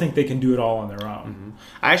still think they can do it all on their own. Mm-hmm.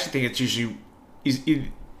 I actually think it's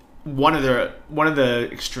usually one of the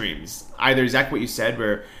extremes. Either exactly what you said,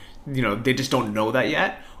 where they just don't know that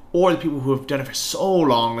yet, or the people who have done it for so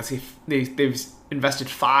long. Let's say they've invested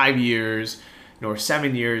 5 years, or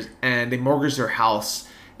 7 years, and they mortgage their house,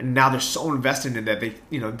 and now they're so invested in that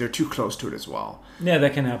they're too close to it as well. Yeah,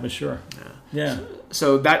 that can happen. Sure. Yeah.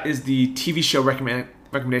 So that is the TV show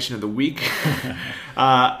recommendation of the week.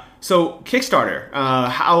 So Kickstarter,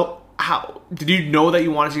 how did you know that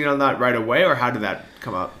you wanted to get on that right away, or how did that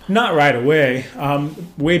come up? Not right away.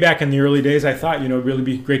 Way back in the early days, I thought it'd really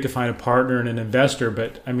be great to find a partner and an investor.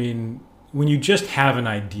 But I mean, when you just have an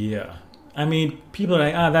idea, people are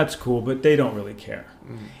like, that's cool, but they don't really care.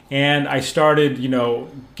 Mm-hmm. And I started,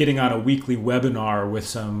 getting on a weekly webinar with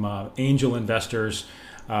some angel investors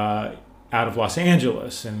out of Los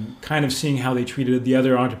Angeles, and kind of seeing how they treated the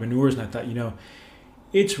other entrepreneurs. And I thought,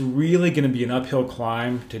 it's really going to be an uphill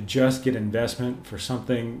climb to just get investment for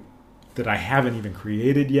something that I haven't even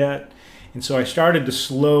created yet. And so I started to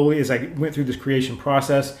slowly, as I went through this creation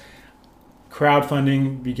process,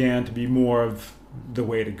 crowdfunding began to be more of the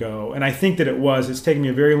way to go. And I think that it's taken me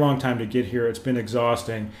a very long time to get here. It's been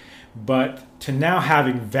exhausting. But to now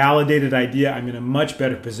having validated idea, I'm in a much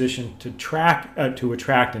better position to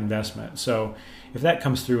attract investment. So if that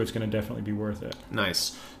comes through, it's going to definitely be worth it.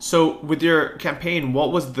 Nice. So with your campaign,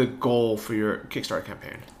 what was the goal for your Kickstarter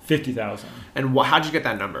campaign? $50,000. And how'd you get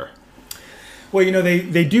that number? Well,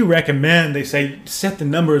 they do recommend, they say set the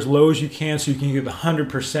number as low as you can so you can get the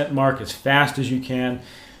 100% mark as fast as you can.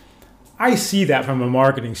 I see that from a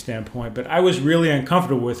marketing standpoint, but I was really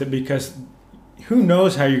uncomfortable with it because who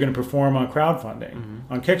knows how you're going to perform on crowdfunding,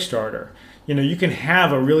 on Kickstarter. You can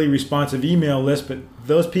have a really responsive email list, but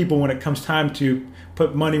those people, when it comes time to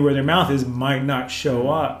put money where their mouth is, might not show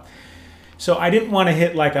up. So I didn't want to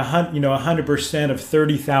hit like 100% of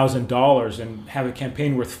 $30,000 and have a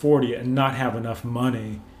campaign worth $40,000 and not have enough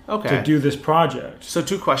money to do this project. So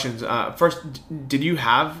 2 questions. First, did you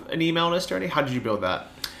have an email list already? How did you build that?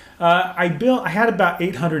 I had about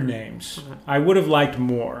 800 names. Okay. I would have liked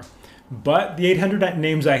more. But the 800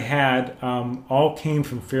 names I had all came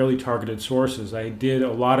from fairly targeted sources. I did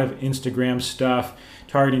a lot of Instagram stuff,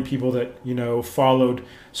 targeting people that, followed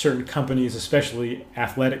certain companies, especially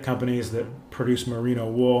athletic companies that produce merino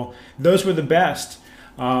wool. Those were the best.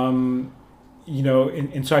 And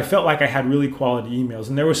so I felt like I had really quality emails.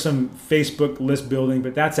 And there was some Facebook list building,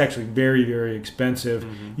 but that's actually very, very expensive.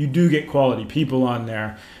 Mm-hmm. You do get quality people on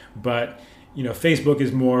there, but Facebook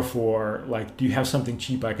is more for like, do you have something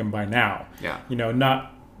cheap I can buy now? Yeah.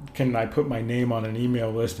 Not can I put my name on an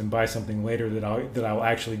email list and buy something later that I'll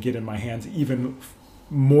actually get in my hands even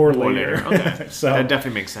more later. Okay. So that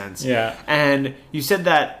definitely makes sense. Yeah. And you said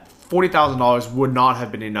that $40,000 would not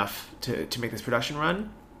have been enough to make this production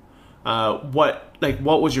run. What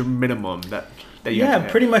was your minimum that you had to pay?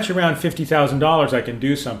 Pretty much around $50,000 I can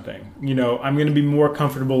do something. I'm going to be more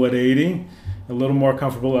comfortable at 80. A little more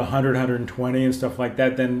comfortable at 100, 120 and stuff like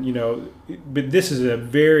that, then, but this is a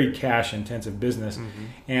very cash intensive business,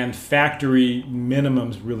 and factory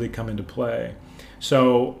minimums really come into play.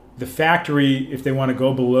 So the factory, if they want to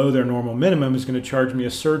go below their normal minimum, is going to charge me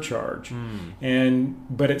a surcharge,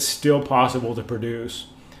 but it's still possible to produce.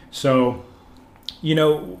 So,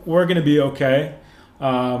 we're going to be okay.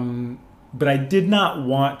 But I did not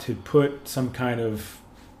want to put some kind of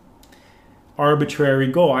arbitrary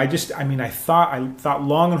goal. I thought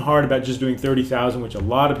long and hard about just doing 30,000, which a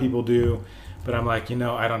lot of people do, but I'm like,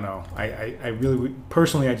 I don't know. I really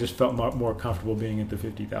personally, I just felt more comfortable being at the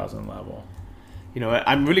 50,000 level.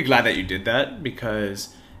 I'm really glad that you did that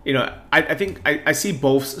because, I think I see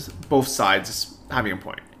both sides having a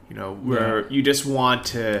point. Where you just want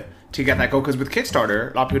to get that goal, because with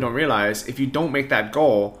Kickstarter, a lot of people don't realize if you don't make that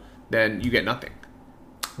goal, then you get nothing.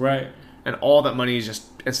 Right. And all that money is just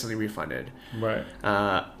instantly refunded. Right.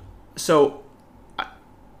 So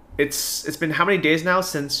it's been how many days now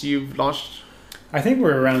since you've launched? I think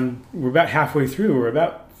we're about halfway through. We're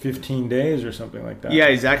about 15 days or something like that. Yeah,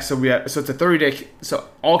 exactly. So it's a 30-day. So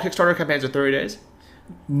all Kickstarter campaigns are 30 days.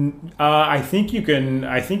 I think you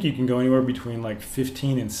can go anywhere between like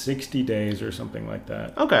 15 and 60 days or something like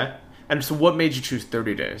that. Okay. And so what made you choose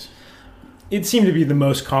 30 days? It seemed to be the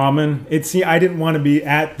most common. I didn't want to be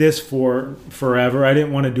at this for forever. I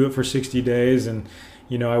didn't want to do it for 60 days. And,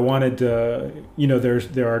 I wanted to,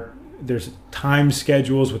 there's time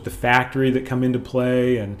schedules with the factory that come into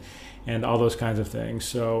play. And and all those kinds of things.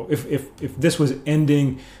 So if this was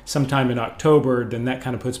ending sometime in October, then that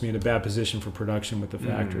kind of puts me in a bad position for production with the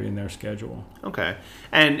factory and their schedule. Okay.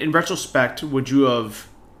 And in retrospect, would you have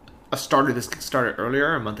started this Kickstarter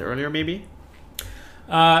earlier, a month earlier maybe?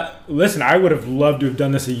 Listen, I would have loved to have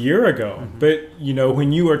done this a year ago. But,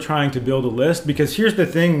 when you are trying to build a list, because here's the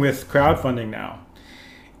thing with crowdfunding now.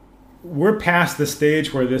 We're past the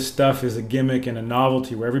stage where this stuff is a gimmick and a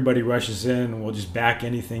novelty, where everybody rushes in and will just back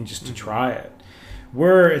anything just to try it.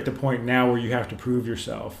 We're at the point now where you have to prove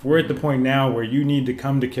yourself. We're at the point now where you need to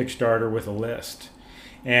come to Kickstarter with a list.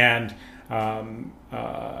 And,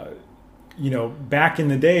 back in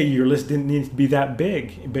the day, your list didn't need to be that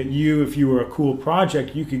big. But if you were a cool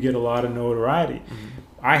project, you could get a lot of notoriety.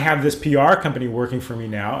 I have this PR company working for me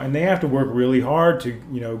now, and they have to work really hard to,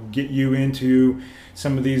 get you into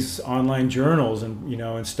some of these online journals and,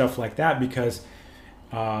 and stuff like that, because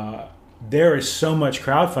there is so much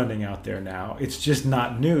crowdfunding out there now. It's just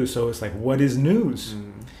not news. So it's like, what is news?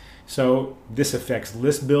 So this affects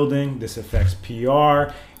list building, this affects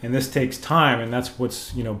PR, and this takes time, and that's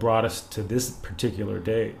what's brought us to this particular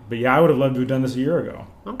date. But yeah, I would have loved to have done this a year ago.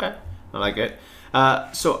 Okay, I like it.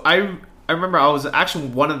 So I remember I was actually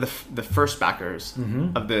one of the first backers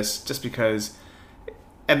of this, just because,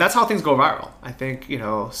 and that's how things go viral. I think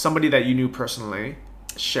somebody that you knew personally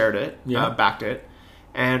shared it, backed it.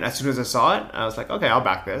 And as soon as I saw it, I was like, okay, I'll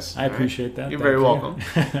back this. I appreciate that. You're very welcome.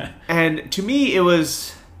 And to me, it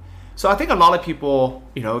was... So I think a lot of people,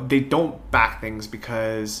 they don't back things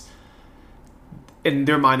because in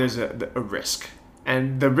their mind there's a risk.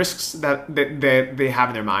 And the risks that they have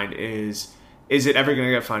in their mind is it ever going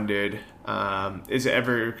to get funded? Is it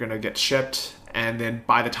ever going to get shipped? And then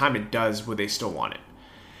by the time it does, will they still want it?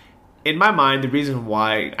 In my mind, the reason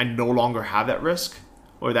why I no longer have that risk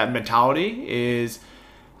or that mentality is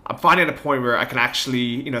I'm finally at a point where I can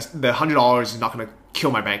actually, the $100 is not going to kill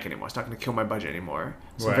my bank anymore. It's not going to kill my budget anymore.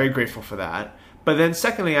 So I'm very grateful for that. But then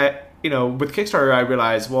secondly, with Kickstarter, I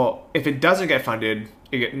realized, well, if it doesn't get funded,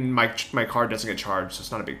 my card doesn't get charged, so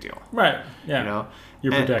it's not a big deal. Right. Yeah.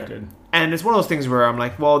 You're protected. And it's one of those things where I'm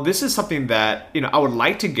like, well, this is something that, I would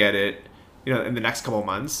like to get it, in the next couple of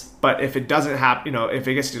months. But if it doesn't happen, if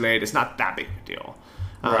it gets delayed, it's not that big of a deal.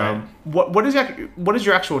 Right. What is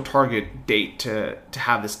your actual target date to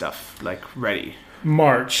have this stuff ready?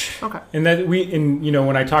 March. Okay. And that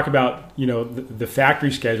when I talk about the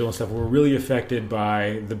factory schedule and stuff, we're really affected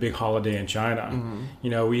by the big holiday in China.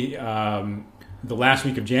 We the last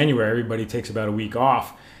week of January, everybody takes about a week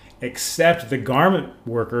off, except the garment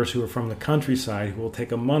workers who are from the countryside, who will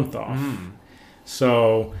take a month off.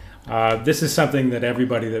 So this is something that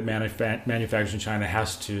everybody that manufactures in China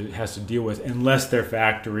has to deal with, unless their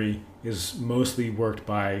factory is mostly worked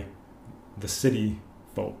by the city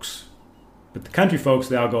folks. But the country folks,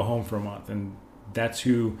 they all go home for a month, and that's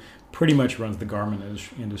who pretty much runs the garment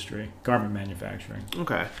industry, garment manufacturing.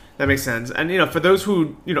 Okay, that makes sense. And for those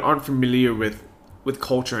who aren't familiar with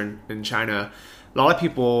culture in China, a lot of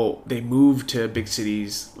people, they move to big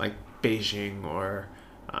cities like Beijing or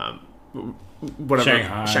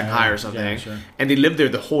whatever, Shanghai or something, and they live there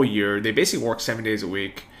the whole year. They basically work 7 days a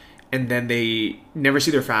week. And then they never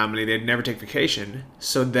see their family. They never take vacation.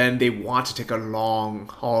 So then they want to take a long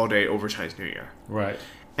holiday over Chinese New Year. Right.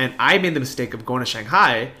 And I made the mistake of going to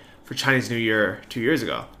Shanghai for Chinese New Year 2 years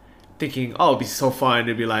ago, thinking, oh, it'd be so fun.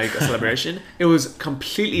 It'd be like a celebration. It was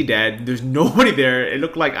completely dead. There's nobody there. It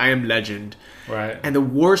looked like I Am Legend. Right. And the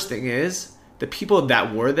worst thing is, the people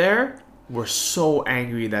that were there were so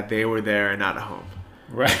angry that they were there and not at home.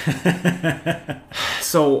 Right.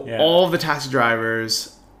 So all the taxi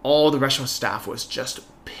drivers... all the restaurant staff was just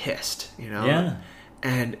pissed, Yeah.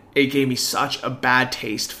 And it gave me such a bad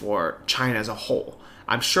taste for China as a whole.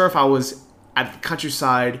 I'm sure if I was at the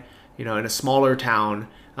countryside, in a smaller town,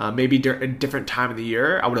 maybe a different time of the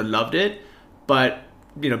year, I would have loved it. But,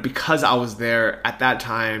 because I was there at that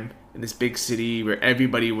time in this big city where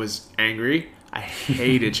everybody was angry, I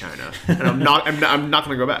hated China. And I'm not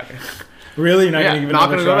going to go back. Really? You're not going to give it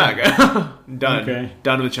another go try? back. Done. Okay.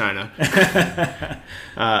 Done with China.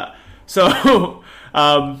 So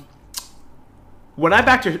when I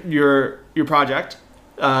backed your project,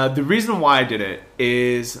 the reason why I did it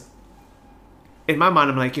is, in my mind,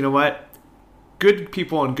 I'm like, you know what? Good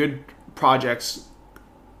people and good projects,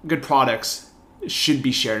 good products should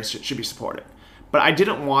be shared, should be supported. But I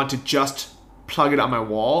didn't want to just plug it on my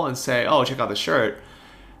wall and say, oh, check out this shirt.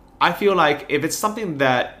 I feel like if it's something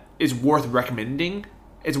that is worth recommending,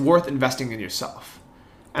 it's worth investing in yourself.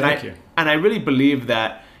 And Thank you. And I really believe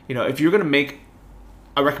that, if you're going to make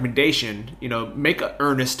a recommendation, make an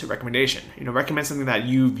earnest recommendation. Recommend something that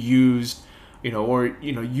you've used or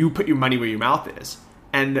you put your money where your mouth is,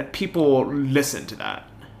 and people listen to that.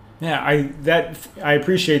 Yeah, I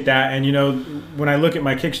appreciate that. And when I look at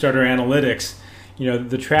my Kickstarter analytics,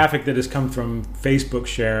 the traffic that has come from Facebook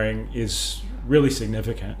sharing is really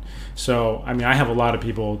significant. So I have a lot of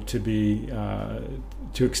people to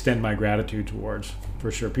extend my gratitude towards,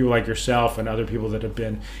 for sure. People like yourself and other people that have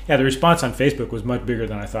been. Yeah, the response on Facebook was much bigger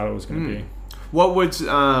than I thought it was going to be.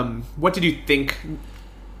 What did you think?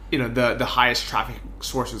 The highest traffic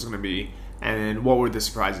source was going to be, and what were the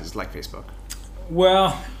surprises like Facebook?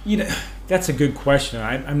 Well, that's a good question.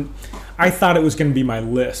 I thought it was going to be my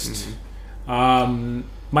list.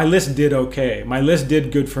 My list did okay. My list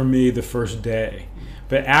did good for me the first day,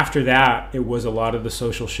 but after that, it was a lot of the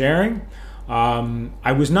social sharing.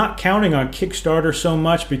 I was not counting on Kickstarter so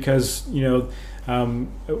much because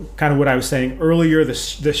kind of what I was saying earlier.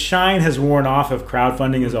 The shine has worn off of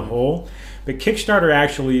crowdfunding as a whole, but Kickstarter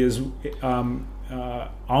actually is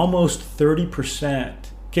almost 30%.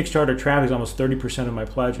 Kickstarter traffic is almost 30% of my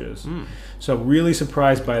pledges. So really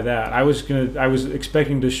surprised by that. I was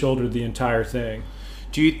expecting to shoulder the entire thing.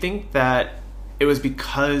 Do you think that it was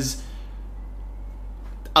because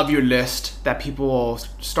of your list that people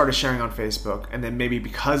started sharing on Facebook, and then maybe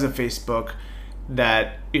because of Facebook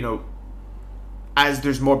that as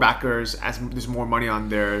there's more backers, as there's more money on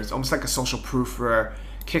there, it's almost like a social proof where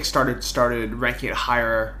Kickstarter started ranking it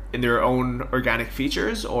higher in their own organic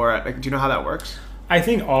features? Or do you know how that works? I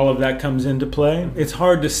think all of that comes into play. It's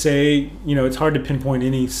hard to say, it's hard to pinpoint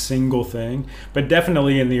any single thing, but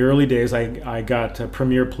definitely in the early days, I got a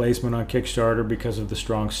premier placement on Kickstarter because of the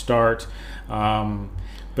strong start.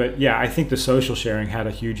 But yeah, I think the social sharing had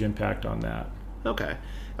a huge impact on that. Okay.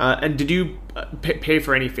 And did you pay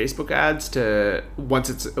for any Facebook ads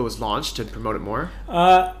once it was launched to promote it more?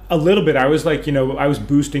 A little bit. I was I was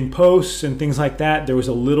boosting posts and things like that. There was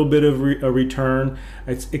a little bit of a return.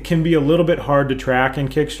 It can be a little bit hard to track in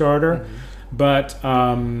Kickstarter, but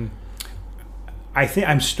I think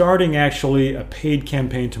I'm starting actually a paid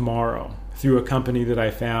campaign tomorrow through a company that I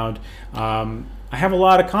found. I have a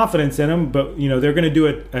lot of confidence in them, but they're going to do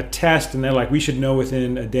a test, and they're like, we should know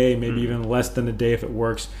within a day, maybe even less than a day if it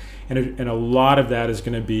works. And a lot of that is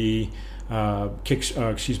going to be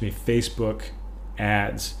Facebook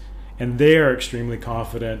ads, and they are extremely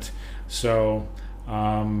confident. So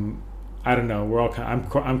I don't know.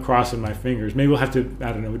 I'm crossing my fingers. Maybe we'll have to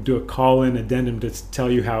do a call-in addendum to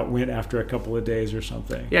tell you how it went after a couple of days or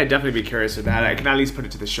something. Yeah, I'd definitely be curious of that. I can at least put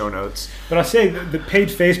it to the show notes. But I'll say the paid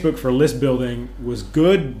Facebook for list building was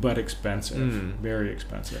good but expensive, very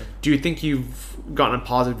expensive. Do you think you've gotten a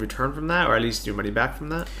positive return from that, or at least your money back from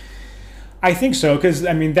that? I think so, because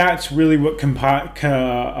that's really what compiled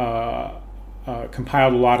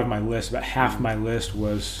a lot of my list. About half my list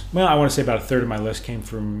was, I want to say about a third of my list came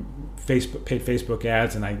from paid Facebook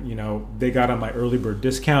ads, and they got on my early bird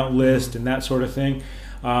discount list and that sort of thing,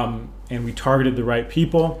 and we targeted the right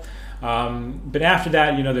people. But after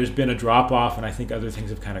that, there's been a drop off, and I think other things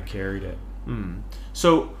have kind of carried it.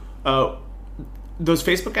 So those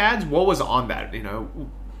Facebook ads, what was on that?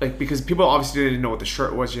 Because people obviously didn't know what the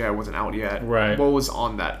shirt was yet; it wasn't out yet. Right. What was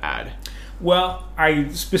on that ad? Well, I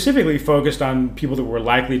specifically focused on people that were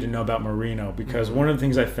likely to know about Merino, because one of the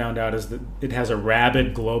things I found out is that it has a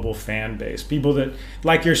rabid global fan base. People that,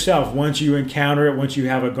 like yourself, once you encounter it, once you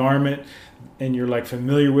have a garment and you're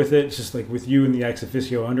familiar with it, it's just like with you in the Ex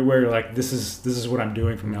Officio underwear, you're like, this is what I'm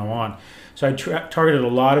doing from now on. So I targeted a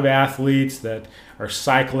lot of athletes that are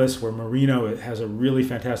cyclists, where Merino has a really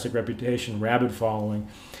fantastic reputation, rabid following.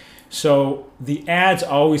 So the ads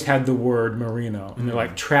always had the word Merino, and they're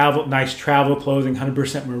like nice travel clothing,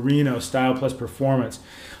 100% Merino, style plus performance.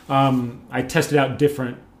 I tested out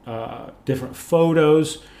different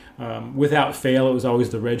photos. Without fail, it was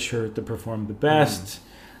always the red shirt that performed the best.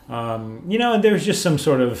 And there was just some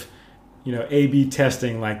sort of, A/B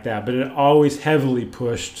testing like that, but it always heavily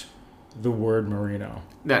pushed the word Merino.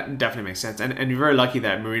 That definitely makes sense, and you're very lucky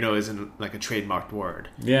that Merino isn't like a trademarked word.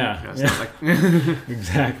 Yeah, it's not like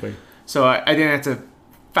exactly. So I think that's a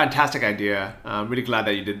fantastic idea. I'm really glad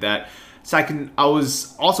that you did that. Second, I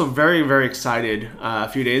was also very, very excited a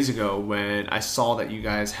few days ago when I saw that you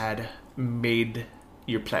guys had made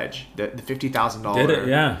your pledge, the $50,000. Did it?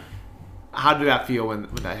 Yeah. How did that feel when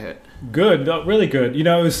that hit? Good, really good. It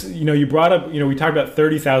was, you brought up, we talked about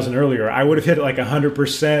 30,000 earlier. I would have hit it like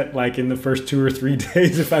 100% like in the first 2 or 3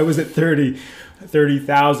 days if I was at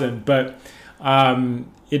 30,000. But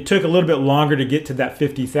it took a little bit longer to get to that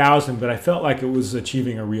 50,000, but I felt like it was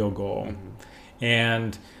achieving a real goal.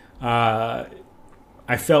 And I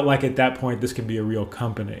felt like at that point this could be a real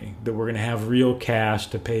company, that we're going to have real cash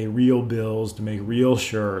to pay real bills, to make real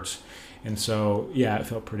shirts. And so, yeah, it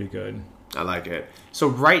felt pretty good. I like it. So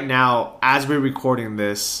right now, as we're recording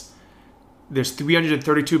this, there's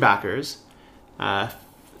 332 backers,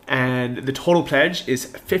 and the total pledge is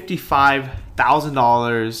 $55,000,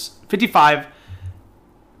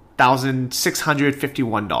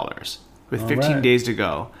 $55,651 with 15 days to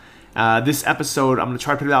go. This episode, I'm going to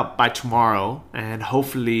try to put it out by tomorrow, and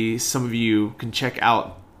hopefully some of you can check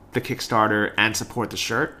out the Kickstarter and support the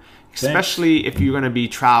shirt. Especially if you're going to be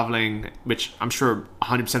traveling, which I'm sure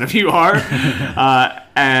 100% of you are,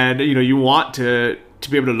 and you want to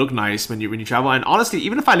be able to look nice when you travel. And honestly,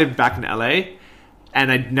 even if I lived back in LA and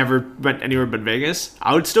I never went anywhere but Vegas,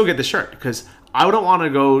 I would still get the shirt because I wouldn't want to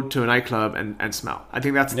go to a nightclub and smell. I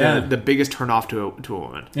think that's the biggest turnoff to a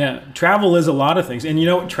woman. Yeah, travel is a lot of things. And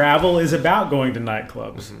travel is about going to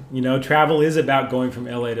nightclubs. Mm-hmm. Travel is about going from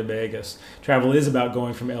LA to Vegas. Travel is about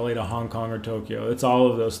going from LA to Hong Kong or Tokyo. It's all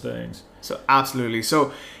of those things. So absolutely.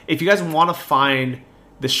 So if you guys want to find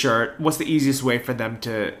the shirt, what's the easiest way for them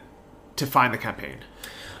to find the campaign?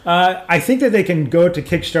 I think that they can go to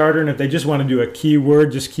Kickstarter, and if they just want to do a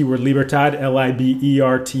keyword, just keyword Libertad, Libertad.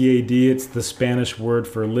 It's the Spanish word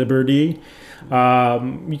for liberty.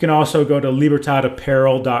 You can also go to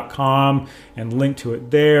libertadapparel.com and link to it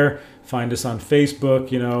there. Find us on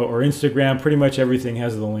Facebook, or Instagram. Pretty much everything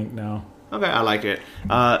has the link now. Okay, I like it.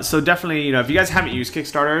 So definitely, if you guys haven't used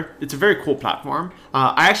Kickstarter, it's a very cool platform.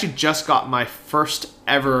 I actually just got my first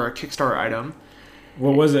ever Kickstarter item.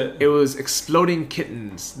 What was it? It was Exploding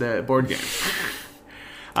Kittens, the board game.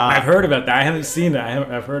 I've heard about that. I haven't seen it.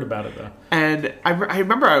 I've heard about it, though. And I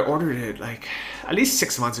remember I ordered it like at least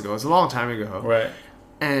 6 months ago. It was a long time ago. Right.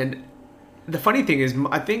 And the funny thing is,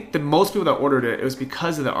 I think the most people that ordered it was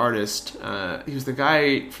because of the artist. He was the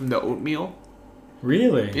guy from the Oatmeal.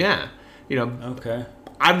 Really? Yeah. Okay.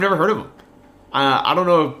 I've never heard of him. I don't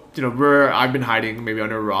know, where I've been hiding, maybe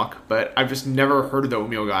under a rock, but I've just never heard of the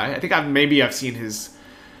Oatmeal guy. I think I've seen his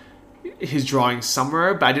drawings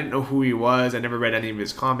somewhere, but I didn't know who he was. I never read any of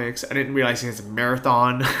his comics. I didn't realize he has a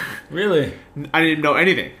marathon. Really? I didn't know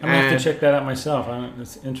anything. I'm going to have to check that out myself.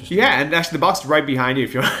 It's interesting. Yeah, and actually the box is right behind you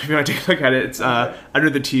if you want to take a look at it. It's under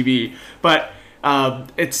the TV. But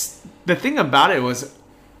it's the thing about it was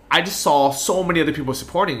I just saw so many other people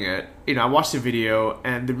supporting it. I watched the video,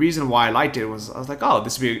 and the reason why I liked it was I was like, oh,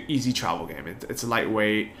 this would be an easy travel game. It's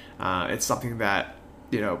lightweight. It's something that,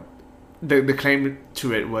 the claim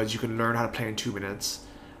to it was you can learn how to play in 2 minutes.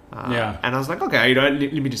 And I was like, okay,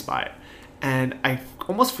 let me just buy it. And I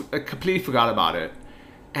almost completely forgot about it.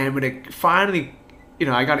 And when it finally,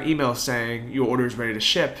 I got an email saying your order is ready to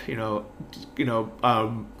ship,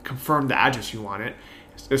 confirm the address you want it.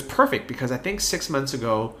 It was perfect because I think 6 months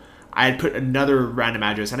ago I had put another random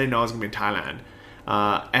address. I didn't know I was going to be in Thailand.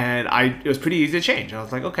 And it was pretty easy to change. I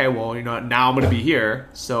was like, okay, well, now I'm going to be here.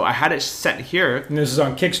 So I had it sent here. And this is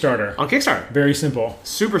on Kickstarter. On Kickstarter. Very simple.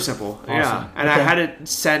 Super simple. Awesome. Yeah. And I had it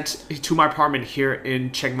sent to my apartment here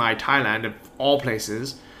in Chiang Mai, Thailand, of all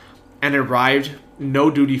places. And it arrived, no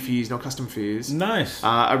duty fees, no custom fees. Nice.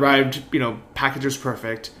 Arrived, package was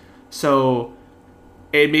perfect. So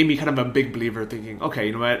it made me kind of a big believer thinking, okay,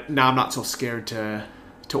 you know what? Now I'm not so scared to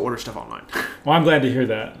order stuff online. Well, I'm glad to hear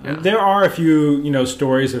that. Yeah. There are a few,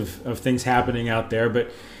 stories of things happening out there, but,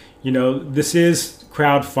 this is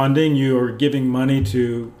crowdfunding. You are giving money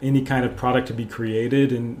to any kind of product to be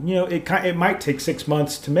created, and, it might take 6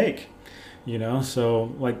 months to make,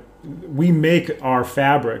 so like we make our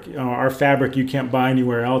fabric. Our fabric you can't buy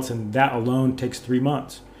anywhere else, and that alone takes 3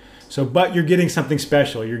 months. So, but you're getting something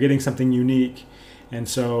special. You're getting something unique. And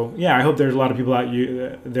so, yeah, I hope there's a lot of people out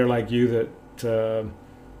there like you that,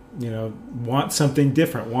 want something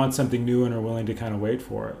different, want something new, and are willing to kind of wait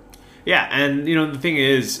for it. Yeah, and, the thing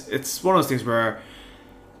is, it's one of those things where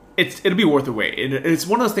it'll be worth the wait. It's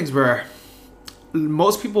one of those things where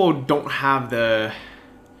most people don't have the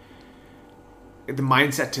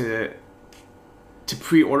mindset to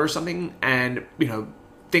pre-order something and,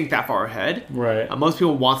 think that far ahead. Right. Most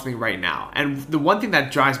people want something right now. And the one thing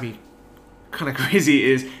that drives me kind of crazy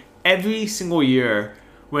is every single year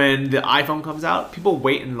when the iPhone comes out, people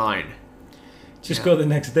wait in line. Just go the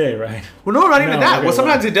next day, right? Well, no, not even that. Okay, well,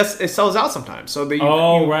 sometimes it sells out sometimes. So you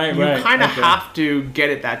kind of have to get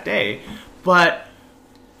it that day. And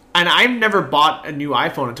I've never bought a new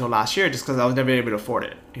iPhone until last year just because I was never able to afford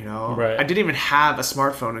it. Right. I didn't even have a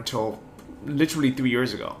smartphone until literally 3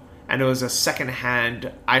 years ago. And it was a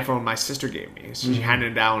second-hand iPhone my sister gave me. So she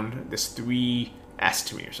handed down this 3S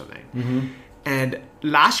to me or something. Mm-hmm. And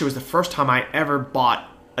last year was the first time I ever bought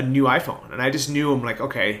a new iPhone. And I just knew, I'm like,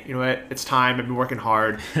 okay, you know what? It's time. I've been working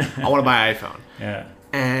hard. I want to buy an iPhone. Yeah.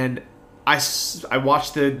 And I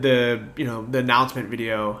watched the announcement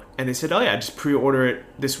video, and they said, oh yeah, just pre-order it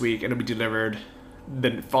this week and it'll be delivered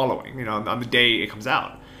the following, on the day it comes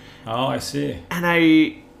out. Oh, I see. And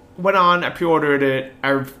I went on, I pre-ordered it.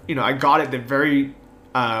 I got it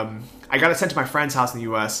I got it sent to my friend's house in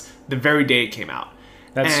the US the very day it came out.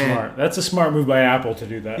 That's smart. That's a smart move by Apple to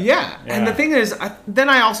do that. Yeah. And the thing is, then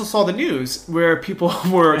I also saw the news where people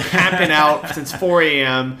were camping out since 4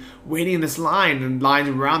 a.m., waiting in this line and lines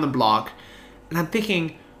around the block. And I'm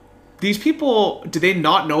thinking, these people, did they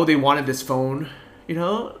not know they wanted this phone?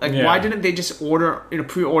 Why didn't they just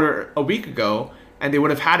pre-order a week ago and they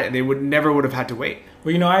would have had it and they never would have had to wait?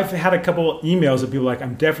 Well, I've had a couple emails of people like,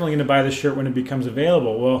 I'm definitely going to buy the shirt when it becomes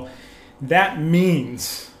available. Well, that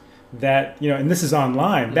means that, and this is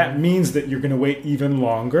online, that means that you're going to wait even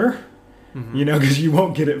longer, because you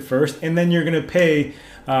won't get it first. And then you're going to pay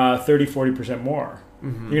 30-40% more.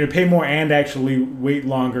 You're going to pay more and actually wait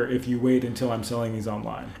longer if you wait until I'm selling these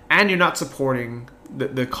online. And you're not supporting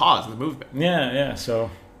the cause, the movement. Yeah. So,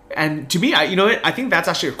 and to me, I think that's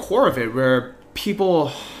actually a core of it, where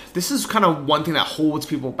people, this is kind of one thing that holds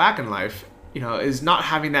people back in life, is not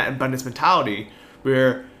having that abundance mentality,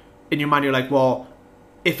 where in your mind you're like, well,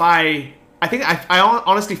 I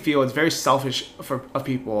honestly feel it's very selfish of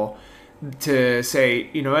people to say,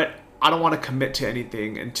 what, I don't want to commit to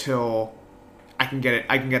anything until I can get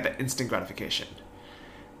the instant gratification.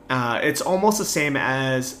 It's almost the same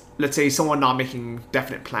as, let's say, someone not making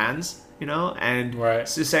definite plans, and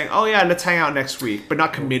just saying, oh yeah, let's hang out next week, but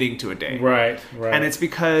not committing to a day. Right. And it's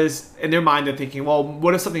because in their mind they're thinking, well,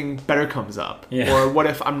 what if something better comes up? Yeah. Or what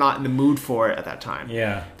if I'm not in the mood for it at that time?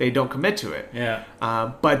 Yeah. They don't commit to it. Yeah.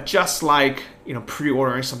 But just like,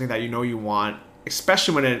 pre-ordering something that you want,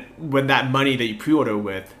 especially when that money that you pre-order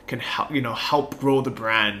with can help grow the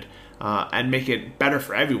brand and make it better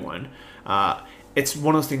for everyone. It's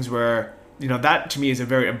one of those things where, that to me is a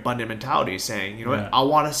very abundant mentality, saying, what, I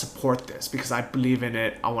want to support this because I believe in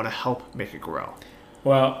it. I want to help make it grow.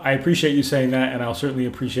 Well, I appreciate you saying that, and I'll certainly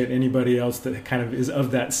appreciate anybody else that kind of is of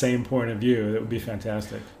that same point of view. That would be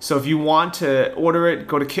fantastic. So if you want to order it,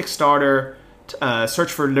 go to Kickstarter,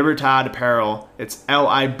 search for Libertad Apparel. It's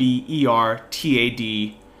LIBERTAD,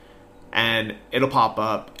 and it'll pop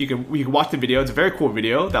up. You can watch the video. It's a very cool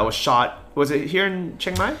video that was shot. Was it here in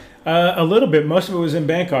Chiang Mai? A little bit. Most of it was in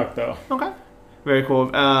Bangkok, though. Okay. Very cool.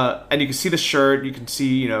 And you can see the shirt. You can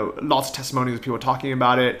see, lots of testimonies of people talking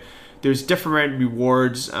about it. There's different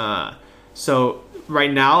rewards. So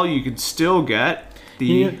right now you can still get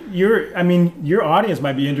the... Your audience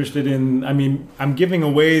might be interested in... I'm giving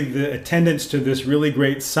away the attendance to this really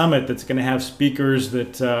great summit that's going to have speakers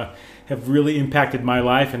that have really impacted my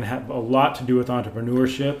life and have a lot to do with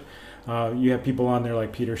entrepreneurship. You have people on there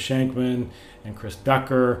like Peter Shankman and Chris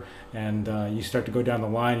Ducker, and you start to go down the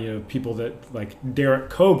line, people that like Derek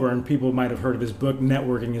Coburn. People might have heard of his book,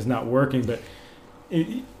 Networking is Not Working, but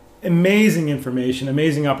amazing information,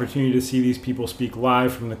 amazing opportunity to see these people speak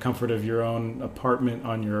live from the comfort of your own apartment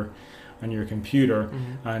on your computer,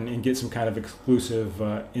 and get some kind of exclusive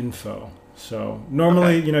info. So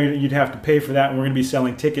normally, you'd have to pay for that, and we're going to be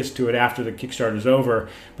selling tickets to it after the Kickstarter is over.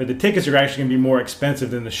 But the tickets are actually going to be more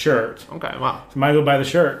expensive than the shirt. Okay, wow. So might as well buy the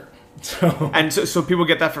shirt. So people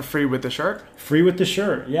get that for free with the shirt? Free with the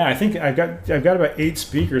shirt. Yeah, I think I've got about 8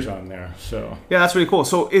 speakers on there. So yeah, that's really cool.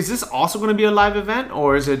 So is this also going to be a live event,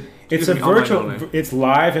 or is it? It's a virtual. It's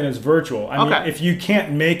live and it's virtual. I mean, if you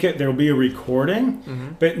can't make it, there will be a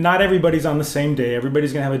recording. But not everybody's on the same day.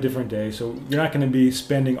 Everybody's going to have a different day. So you're not going to be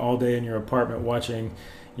spending all day in your apartment watching,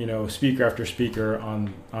 speaker after speaker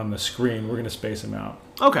on the screen. We're going to space them out.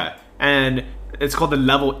 Okay, and it's called the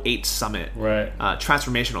Level 8 Summit, right?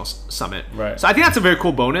 Transformational Summit, right? So I think that's a very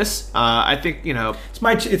cool bonus. I think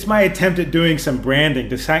it's my attempt at doing some branding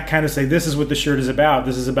to kind of say this is what the shirt is about.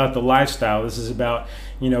 This is about the lifestyle. This is about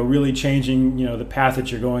really changing the path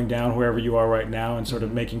that you're going down wherever you are right now, and sort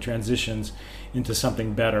of making transitions into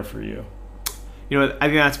something better for you. I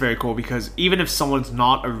think that's very cool, because even if someone's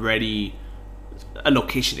not already a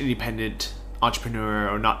location independent entrepreneur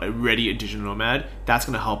or not already a digital nomad, that's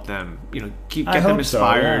going to help them, get them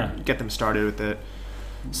inspired, get them started with it.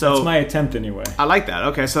 So that's my attempt anyway. I like that.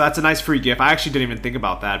 Okay, so that's a nice free gift. I actually didn't even think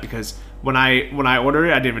about that, because when I ordered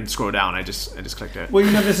it, I didn't even scroll down. I just clicked it. Well,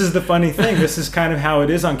 this is the funny thing. This is kind of how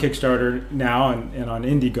it is on Kickstarter now and on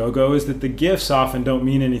Indiegogo, is that the gifts often don't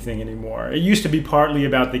mean anything anymore. It used to be partly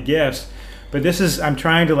about the gifts, but I'm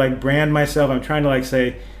trying to brand myself. I'm trying to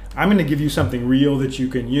say, I'm going to give you something real that you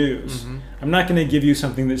can use. I'm not going to give you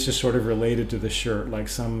something that's just sort of related to the shirt, like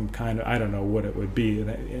some kind of, I don't know what it would be,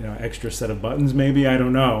 extra set of buttons maybe, I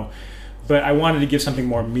don't know. but I wanted to give something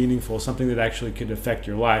more meaningful, something that actually could affect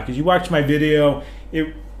your life. Because you watch my video,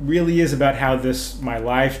 it really is about how my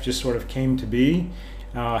life just sort of came to be,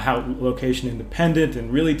 how location independent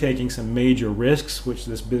and really taking some major risks, which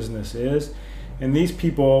this business is. And these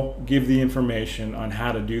people give the information on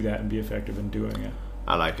how to do that and be effective in doing it.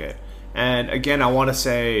 I like it. And again, I want to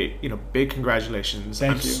say, big congratulations.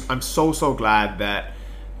 Thank you. I'm so glad that,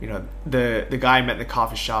 the guy I met in the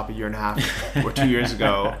coffee shop a year and a half or 2 years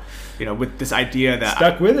ago, with this idea that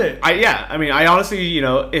stuck with it. I honestly,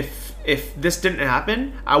 if this didn't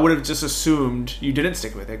happen, I would have just assumed you didn't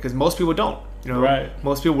stick with it, because most people don't. Right.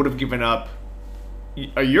 Most people would have given up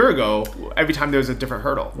a year ago every time there was a different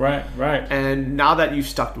hurdle. Right. And now that you've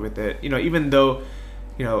stuck with it, even though,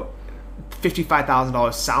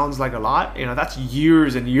 $55,000 sounds like a lot, that's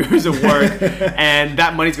years and years of work, and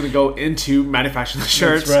that money's going to go into manufacturing the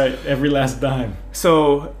shirts. That's right, every last dime.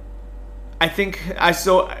 So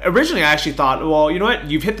originally I actually thought, well, you know what,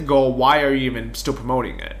 you've hit the goal, why are you even still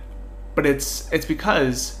promoting it? But it's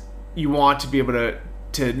because you want to be able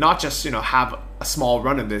to not just have a small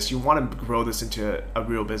run of this, you want to grow this into a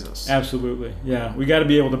real business. Absolutely, yeah. We got to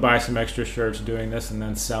be able to buy some extra shirts doing this and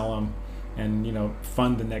then sell them and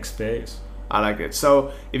fund the next phase. I like it.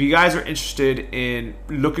 So if you guys are interested in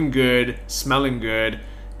looking good, smelling good,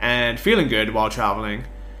 and feeling good while traveling,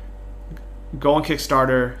 go on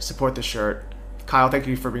Kickstarter, support the shirt. Kyle, thank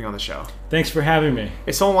you for being on the show. Thanks for having me.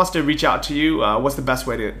 If someone wants to reach out to you, what's the best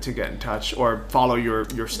way to get in touch or follow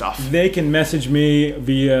your stuff? They can message me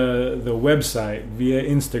via the website, via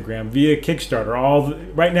Instagram, via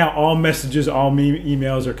Kickstarter. Right now, all messages, all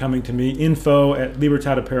emails are coming to me,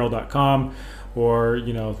 info@libertadapparel.com, or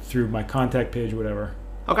through my contact page, whatever.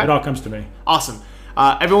 Okay. It all comes to me. Awesome.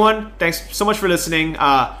 Everyone, thanks so much for listening.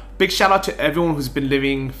 Big shout out to everyone who's been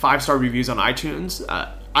leaving 5-star reviews on iTunes.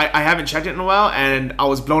 I haven't checked it in a while, and I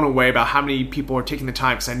was blown away about how many people are taking the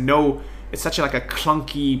time, because I know it's such a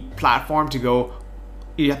clunky platform to go.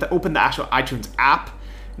 You have to open the actual iTunes app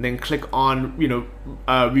and then click on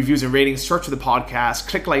reviews and ratings, search for the podcast,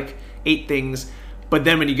 click 8 things, but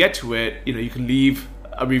then when you get to it, you can leave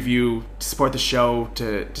a review to support the show,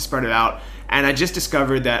 to spread it out. And I just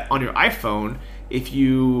discovered that on your iPhone, if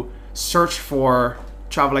you search for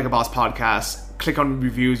Travel Like a Boss podcast, click on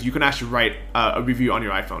reviews, you can actually write a review on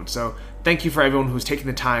your iPhone. So thank you for everyone who's taking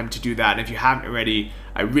the time to do that. And if you haven't already,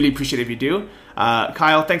 I really appreciate it if you do.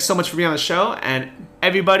 Kyle, thanks so much for being on the show. And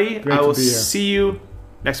everybody, I will see you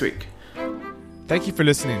next week. Thank you for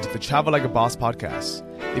listening to the Travel Like a Boss podcast.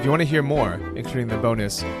 If you want to hear more, including the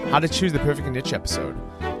bonus How to Choose the Perfect Niche episode,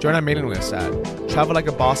 join our mailing list at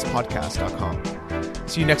travellikeabosspodcast.com.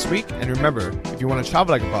 See you next week, and remember, if you want to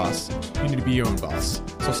travel like a boss, you need to be your own boss.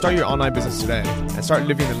 So start your online business today and start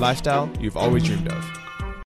living the lifestyle you've always dreamed of.